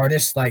favorite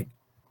artist, my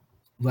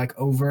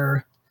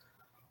favorite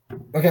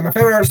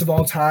artist of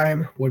all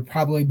time would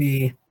probably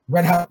be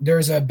Red Hot.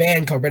 There's a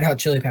band called Red Hot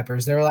Chili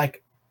Peppers. They're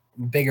like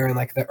bigger in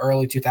like the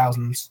early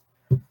 2000s,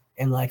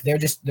 and like they're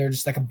just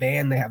like a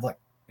band. They have like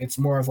it's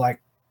more of like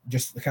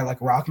just kind of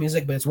like rock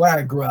music, but it's what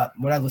I grew up,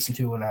 what I listened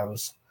to when I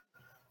was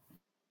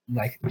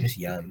like just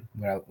young.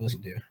 What I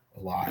listened to a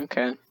lot.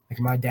 Okay. Like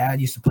my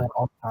dad used to play it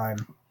all the time,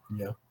 you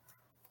know.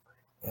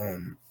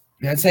 And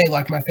I'd say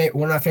like one of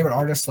my favorite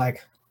artists,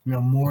 like, you know,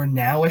 more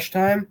nowish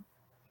time.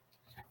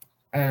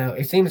 I don't know.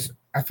 I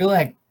feel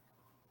like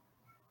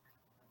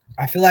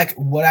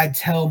what I'd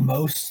tell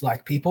most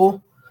like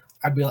people,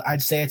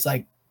 I'd say it's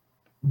like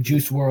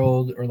Juice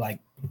WRLD or like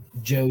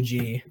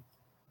Joji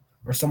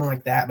or someone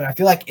like that. But I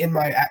feel like in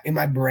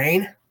my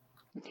brain,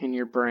 in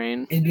your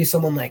brain, it'd be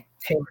someone like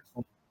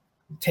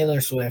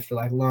Taylor Swift or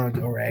like Lana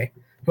Del Rey,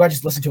 who I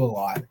just listen to a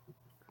lot.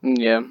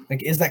 Yeah.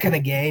 Like, is that kind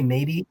of gay?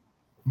 Maybe.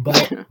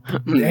 But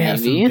they have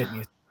some good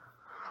music.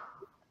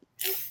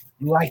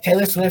 Like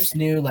Taylor Swift's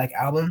new like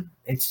album,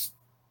 it's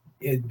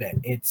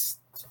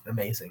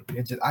amazing.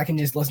 I can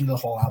just listen to the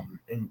whole album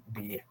and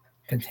be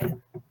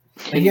content.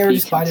 Like, you ever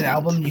just find an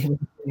album, you can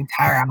listen to the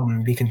entire album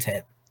and be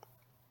content.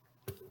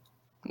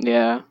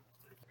 Yeah.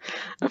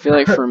 I feel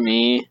like for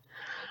me,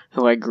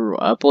 who I grew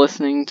up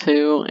listening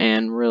to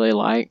and really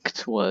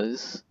liked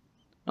was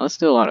I listened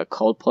to a lot of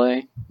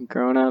Coldplay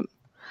growing up,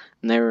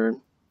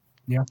 and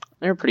Yeah.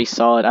 they were pretty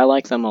solid. I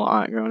liked them a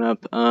lot growing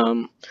up.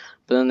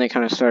 But then they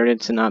kind of started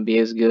to not be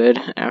as good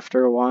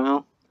after a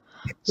while,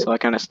 so I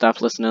kind of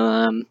stopped listening to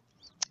them.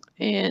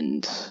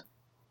 And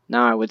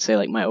now I would say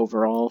like my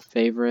overall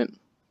favorite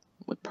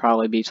would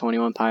probably be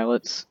 21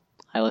 Pilots.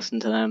 I listen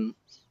to them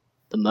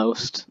the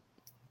most.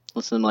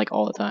 Listen to them like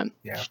all the time.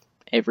 Yeah.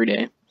 Every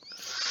day.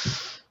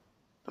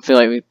 I feel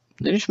like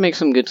they just make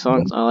some good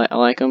songs. I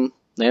like them.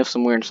 They have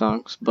some weird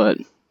songs, but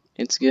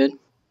it's good.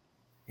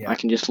 Yeah. I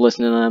can just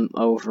listen to them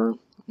over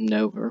and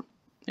over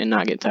and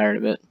not get tired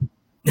of it.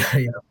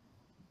 Yeah.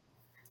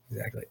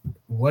 Exactly.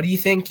 What do you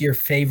think your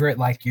favorite,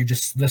 like, you're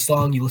just the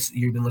song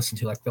you've been listening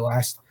to, like the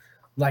last,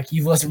 like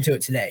you've listened to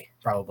it today,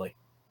 probably.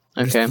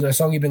 Okay. Just the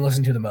song you've been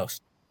listening to the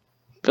most.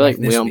 I feel like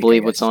We this Don't week, I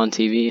Believe What's guess. on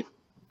TV.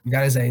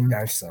 That is a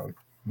nice song.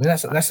 But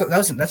that's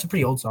a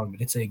pretty old song,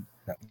 but it's a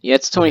Yeah,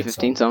 it's a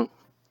 2015 song.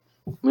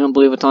 We Don't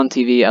Believe What's on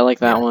TV. I like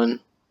that one.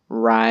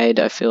 Ride.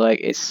 I feel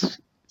like it's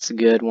a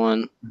good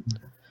one.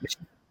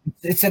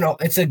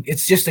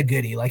 It's just a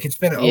goodie. Like, it's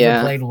been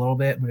overplayed a little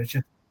bit, but it's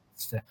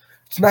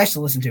nice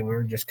to listen to.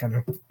 We're just kind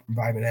of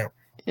vibing out.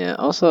 Yeah.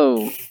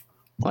 Also,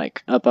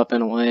 like Up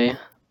and Away.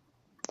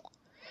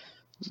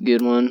 It's a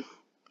good one.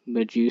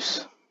 But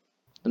Juice,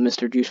 the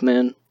Mr. Juice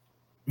Man.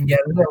 Yeah,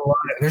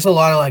 there's a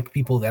lot of like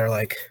people that are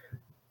like,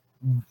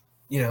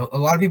 a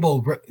lot of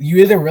people. You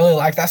either really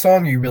like that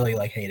song or you really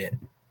like hate it.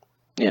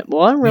 Yeah,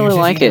 well, I really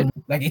like it.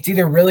 Like, it's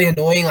either really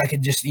annoying, like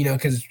it just,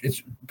 because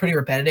it's pretty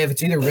repetitive.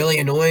 It's either really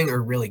annoying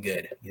or really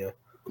good.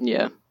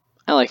 Yeah,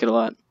 I like it a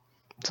lot.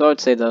 So I would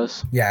say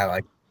those. Yeah,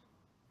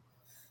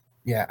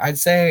 I'd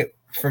say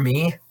for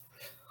me,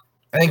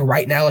 I think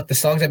right now, like the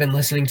songs I've been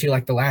listening to,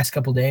 like the last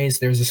couple days,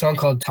 there's a song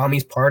called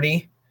 "Tommy's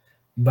Party"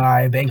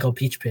 by a band called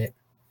Peach Pit.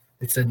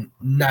 It's a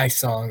nice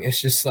song.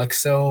 It's just like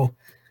so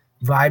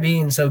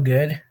vibey and so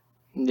good.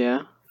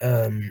 Yeah.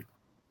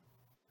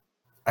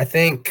 I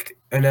think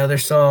another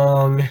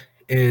song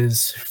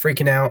is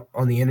 "Freaking Out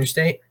on the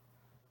Interstate."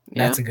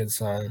 Yeah. That's a good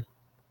song.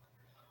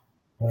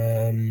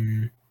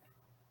 I'm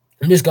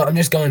just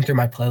going through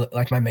my playlist,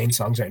 like my main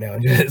songs right now,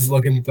 and just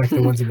looking like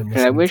the ones I've been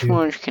listening to. Which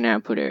ones can I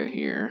put out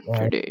here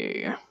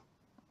today?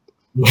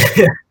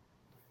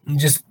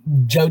 Just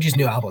Joji's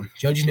new album.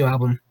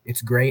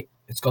 It's great.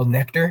 It's called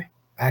Nectar.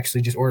 I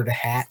actually just ordered a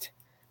hat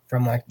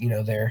from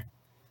their,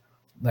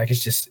 like,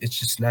 it's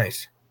just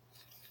nice.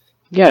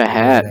 You got a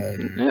hat.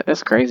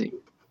 That's crazy.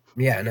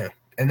 Yeah, I know.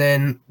 And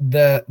then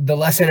the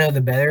Less I Know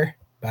the Better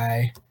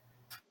by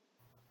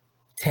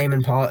Tame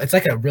Impala. It's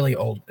like a really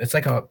old. It's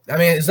like an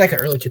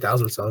early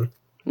 2000s song.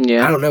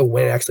 Yeah. I don't know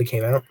when it actually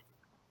came out,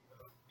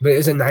 but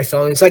it's a nice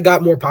song. It's like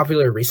got more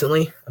popular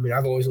recently. I mean,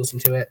 I've always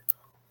listened to it,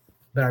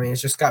 but I mean,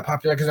 it's just got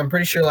popular because I'm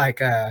pretty sure like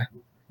The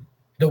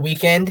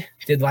Weeknd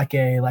did like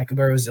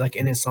where it was like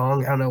in his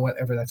song. I don't know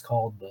whatever that's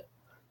called, but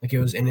like it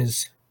was in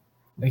his,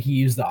 like he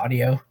used the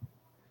audio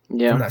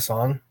from that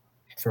song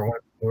for one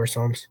of the newer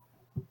songs.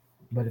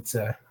 But it's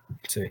a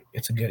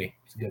goodie.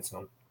 It's a good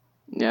song.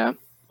 Yeah.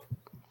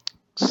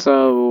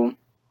 So,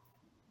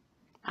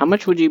 how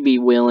much would you be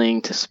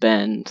willing to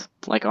spend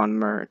like on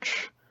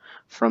merch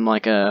from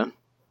like a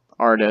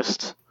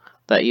artist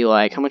that you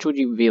like? How much would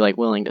you be like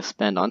willing to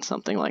spend on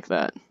something like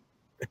that?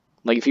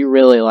 Like if you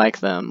really like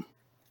them,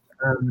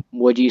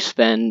 would you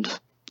spend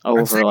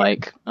over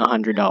like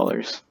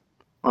 $100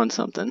 on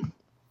something?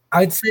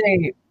 I'd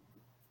say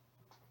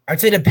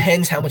it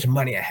depends how much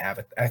money I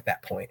have at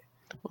that point.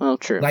 Well,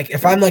 true. Like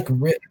if I'm like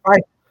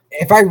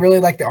if I really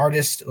like the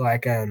artist,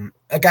 like I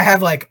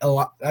have like a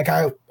lot, like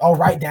I'll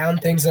write down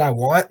things that I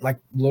want, like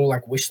little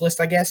like wish list,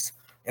 I guess,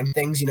 and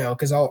things,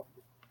 because I'll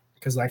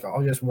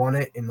just want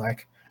it, and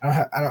like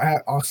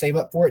I'll save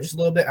up for it just a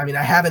little bit. I mean,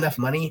 I have enough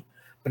money,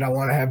 but I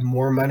want to have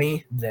more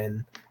money.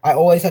 Then I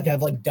always have to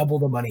have like double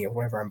the money of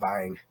whatever I'm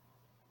buying.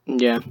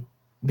 Yeah,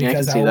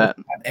 because I can see that.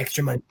 Have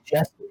extra money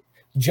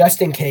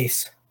just in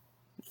case.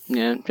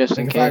 Yeah, just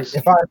in case.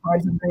 If I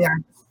find something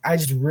I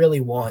just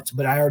really want,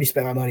 but I already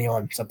spent my money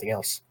on something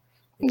else.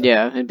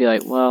 Yeah, it'd be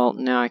like, well,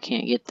 now I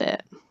can't get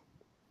that.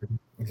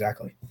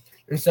 Exactly.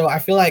 And so I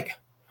feel like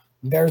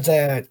there's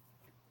a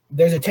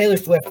Taylor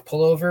Swift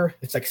pullover.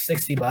 It's like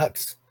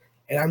 $60,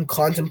 and I'm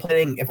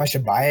contemplating if I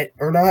should buy it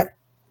or not.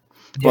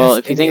 Well,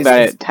 if you think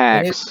about it,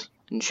 tax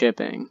and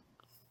shipping,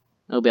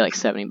 it'll be like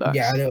 $70.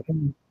 Yeah, I know.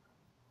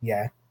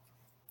 Yeah,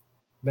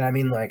 but I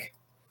mean, like,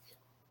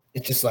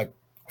 it's just like,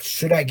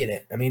 should I get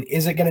it? I mean,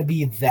 is it gonna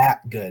be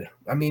that good?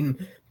 I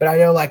mean, but I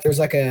know like there's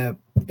like a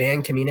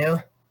band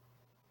Camino.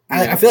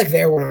 I feel like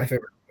they're one of my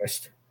favorite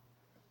artists.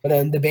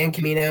 But the band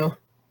Camino,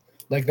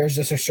 like, there's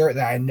just a shirt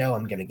that I know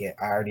I'm gonna get.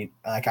 I already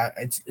like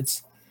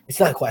it's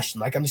not a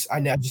question. Like I just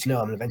know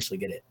I'm gonna eventually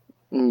get it.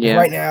 Yeah.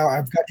 Right now,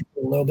 I've got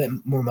a little bit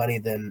more money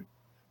than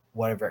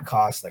whatever it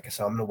costs. Like,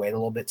 so I'm gonna wait a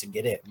little bit to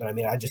get it. But I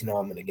mean, I just know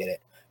I'm gonna get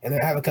it. And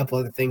I have a couple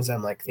other things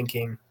I'm like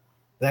thinking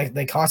that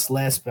they cost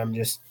less, but I'm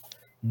just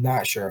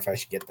not sure if I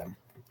should get them.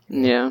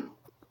 Yeah.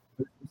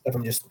 stuff,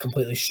 I'm just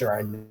completely sure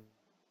I know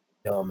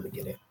I'm gonna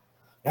get it.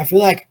 I feel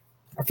like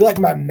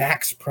my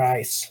max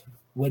price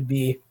would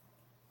be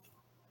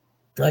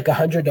like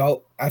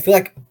 $100. I feel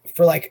like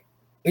for like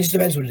it just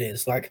depends what it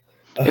is. Like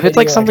a If it's hoodie like or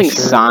like a something shirt,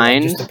 or like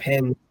signed, just a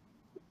pen.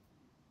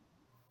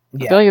 I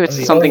feel Yeah. like if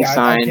it's something I'd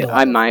signed, pay a lot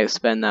I more. might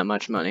spend that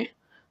much money,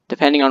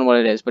 depending on what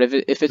it is. But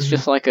if it's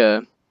just like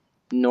a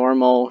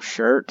normal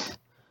shirt,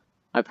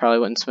 I probably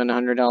wouldn't spend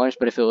 $100.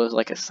 But if it was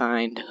like a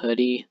signed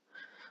hoodie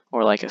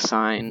or like a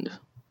signed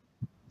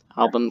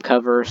album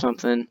cover or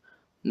something,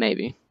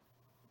 maybe.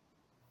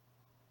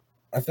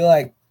 I feel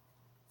like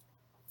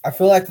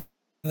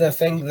the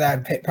thing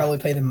that I'd probably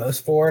pay the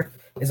most for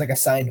is like a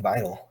signed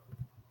vinyl.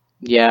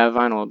 Yeah,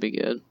 vinyl would be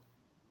good.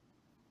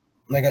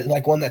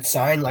 Like one that's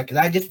signed, like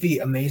that'd just be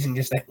amazing.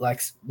 Just to,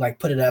 like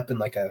put it up in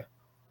like a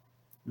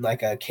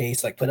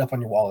case, like put it up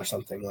on your wall or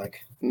something.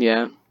 Like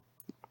Yeah.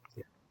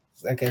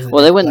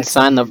 well, They wouldn't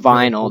sign the vinyl.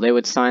 Really cool. They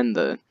would sign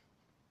the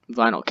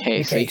vinyl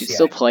case, so you could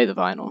still play the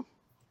vinyl.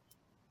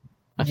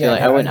 I feel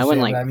like I wouldn't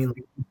like. I mean,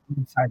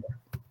 like,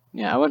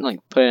 yeah, I wouldn't like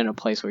put it in a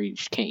place where you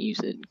just can't use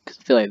it because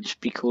I feel like it'd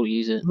just be cool to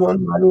use it. Well, I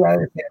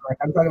understand. Like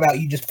I'm talking about,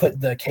 you just put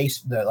the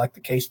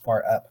case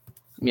part up.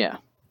 Yeah.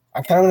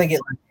 I kind of want to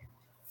get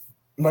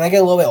when I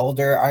get a little bit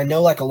older. I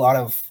know like a lot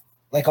of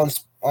like on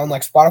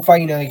like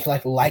Spotify, you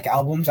can like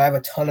albums. I have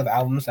a ton of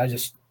albums I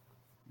just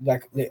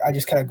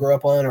kind of grew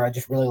up on, or I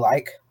just really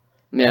like.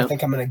 Yeah. I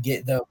think I'm gonna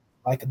get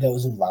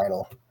those in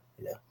vinyl.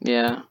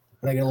 Yeah.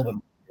 When I get a little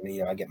bit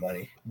more, I get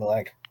money, but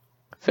like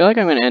I feel like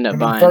I'm gonna end up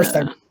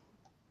buying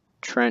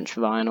Trench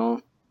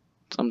vinyl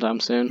sometime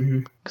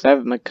soon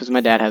because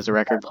my dad has a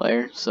record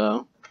player,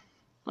 so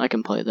I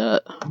can play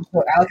that.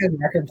 So Alec has a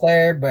record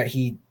player, but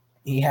he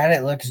had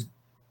it at his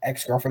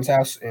ex-girlfriend's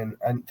house, and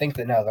I think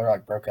that now they're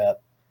like broke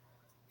up.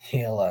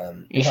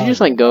 You should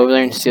just like go over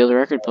there and steal the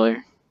record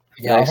player.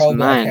 Yeah, I'll probably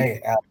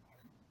be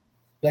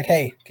like,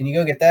 hey, can you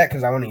go get that?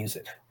 Because I want to use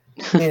it.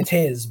 I mean, it's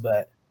his,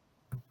 but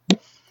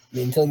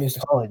until he moves to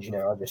college,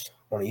 I just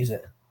want to use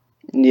it.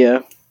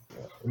 Yeah.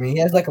 I mean,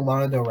 he has like a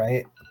Lana Del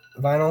Rey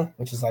vinyl,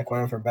 which is like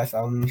one of her best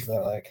albums.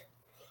 That like,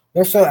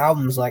 there's some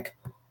albums like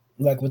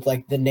with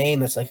like the name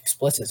that's like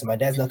explicit, so my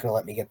dad's not gonna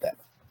let me get that.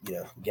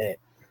 Get it.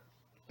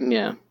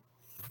 Yeah.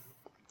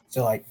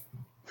 So like,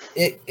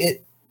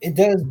 it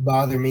does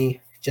bother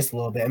me just a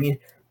little bit. I mean,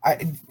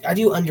 I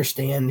do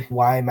understand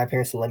why my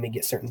parents will let me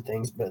get certain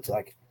things, but it's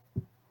like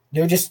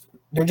they're just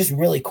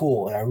really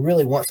cool, and I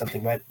really want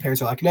something. My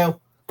parents are like, no,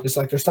 just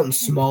like there's something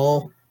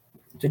small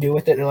to do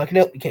with it, and they're like,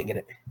 nope, you can't get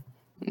it.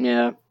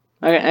 Yeah,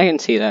 I can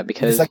see that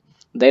because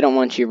they don't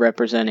want you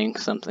representing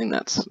something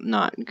that's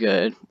not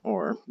good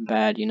or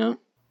bad,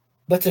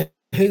 But to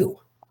who?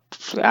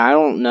 I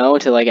don't know,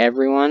 to like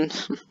everyone.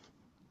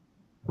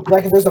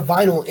 Like if there's a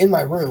vinyl in my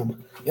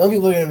room, the only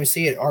people who are going to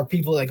see it are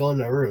people that go in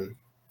my room.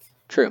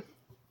 True.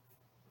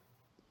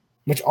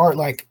 Which aren't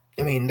like,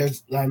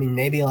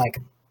 maybe like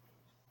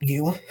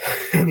you.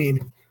 I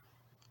mean,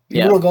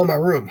 people don't go in my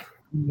room.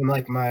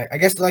 I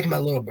guess like my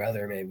little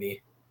brother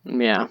maybe.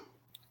 Yeah.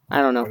 I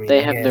don't know.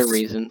 They have their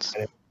reasons.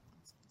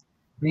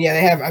 Yeah,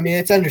 they have. I mean,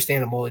 it's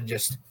understandable. It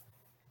just.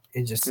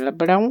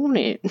 But I want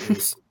it.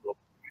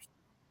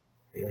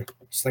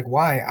 It's like,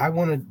 why? I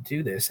want to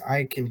do this.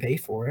 I can pay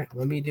for it.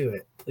 Let me do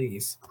it,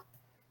 please.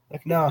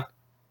 Like, nah,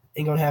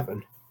 ain't gonna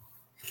happen.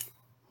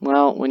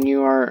 Well, when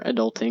you are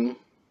adulting,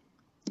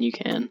 you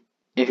can.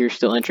 If you're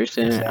still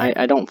interested in it.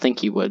 I don't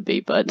think you would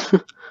be, but.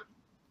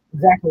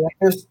 Exactly. Like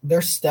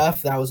there's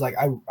stuff that I was like,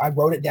 I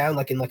wrote it down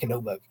like in like a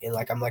notebook, and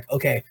like I'm like,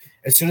 okay,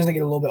 as soon as I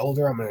get a little bit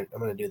older, I'm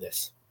gonna do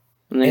this.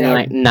 And then you're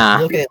like,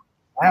 nah. Look at it.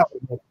 Wow,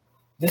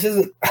 this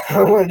isn't. I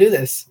don't want to do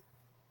this.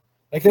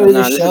 Like there was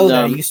a show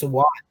that I used to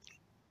watch,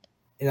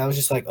 and I was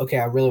just like, okay,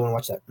 I really want to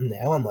watch that.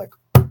 Now I'm like,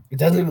 it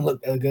doesn't even look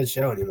a good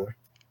show anymore.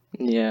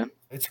 Yeah.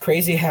 It's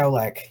crazy how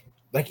like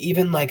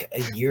even like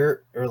a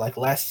year or like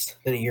less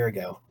than a year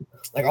ago,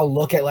 like I'll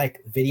look at like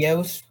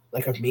videos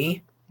like of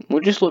me.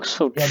 It just looks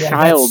so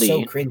childy.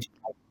 So cringy.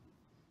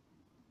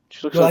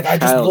 Just looks so I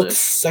just look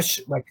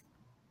such like,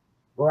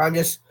 where I'm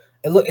just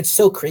it's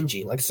so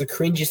cringy. Like it's the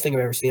cringiest thing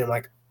I've ever seen. I'm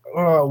like,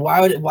 oh,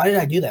 why did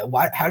I do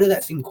that? How did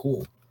that seem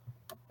cool?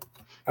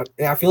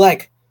 And I feel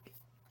like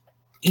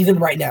even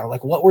right now,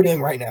 like what we're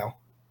doing right now,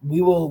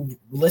 we will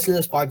listen to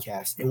this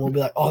podcast and we'll be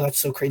like, oh, that's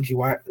so cringy.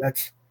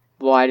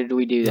 Why did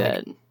we do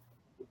that?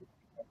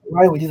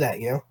 Why did we do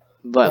that?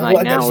 But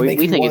like now we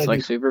think it's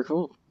like super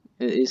cool.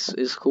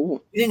 It's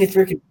cool. I think it's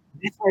freaking.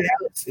 This right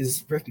now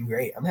is freaking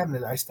great. I'm having a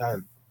nice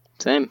time.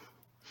 Same.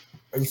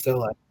 And so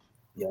like,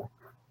 yeah,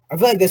 I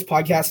feel like this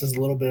podcast is a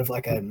little bit of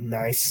like a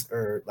nice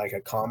or like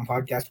a calm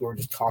podcast where we're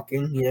just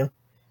talking.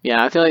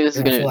 Yeah, I feel like this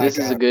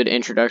is a good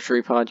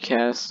introductory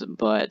podcast,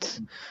 but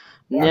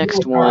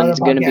next one's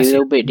gonna be a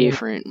little bit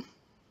different.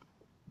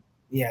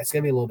 Yeah, it's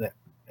gonna be a little bit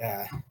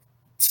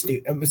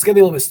stupid. It's gonna be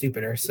a little bit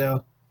stupider.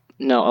 So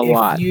no, a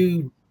lot.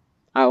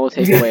 I will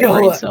take away a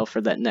brain cell for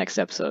that next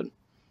episode.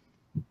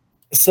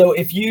 So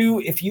if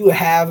you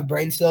have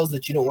brain cells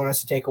that you don't want us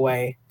to take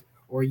away,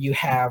 or you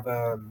have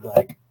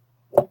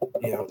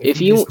if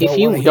you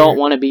don't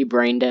want to be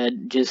brain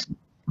dead, just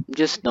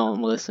just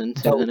don't listen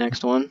to Don't- the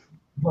next one.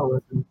 Well,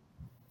 listen,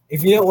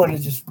 if you don't want to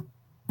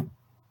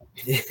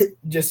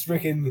just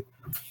freaking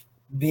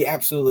be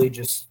absolutely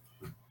just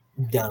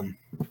dumb,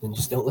 then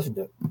just don't listen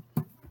to it.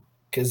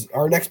 Because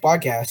our next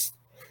podcast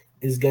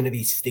is going to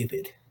be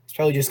stupid. It's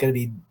probably just going to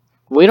be.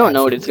 We don't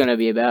know what it's Absolutely. going to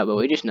be about, but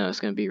we just know it's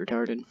going to be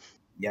retarded.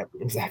 Yep,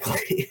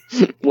 exactly.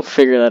 We'll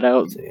figure that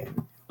out So, yeah,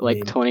 like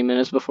mean- 20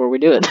 minutes before we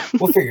do it.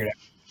 we'll figure it out.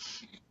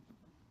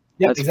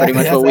 Yep, That's exactly.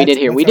 pretty much what we did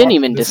here. We that's didn't how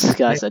even this-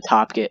 discuss a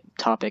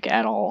topic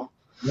at all.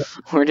 Yep.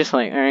 We're just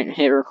like, all right,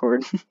 hit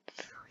record.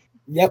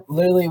 Yep,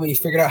 literally, we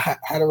figured out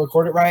how to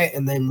record it right,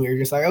 and then we were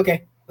just like,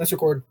 okay, let's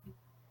record.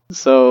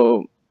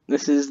 So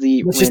this is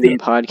the Let's just Random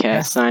be- Podcast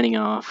yeah. signing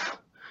off.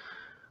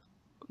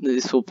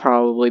 This will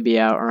probably be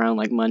out around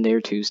like Monday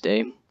or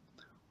Tuesday,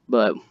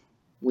 but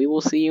we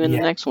will see you in the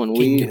Yeah, next one.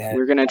 can do that.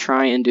 We're gonna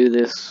try and do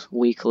this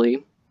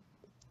weekly.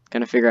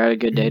 Gonna figure out a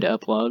good day to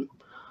upload,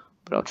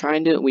 but I'll try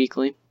and do it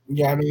weekly.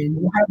 Yeah, I mean,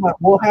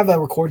 we'll have a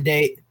record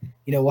date.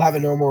 You know, we'll have a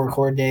normal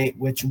record date,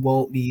 which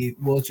will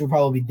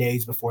probably be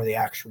days before the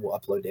actual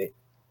upload date.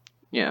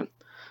 Yeah.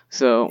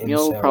 So And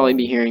you'll so, probably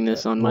be hearing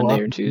this on we'll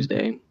Monday or up-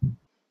 Tuesday.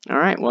 All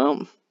right.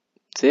 Well,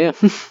 see ya.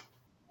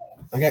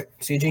 Okay,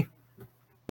 CG.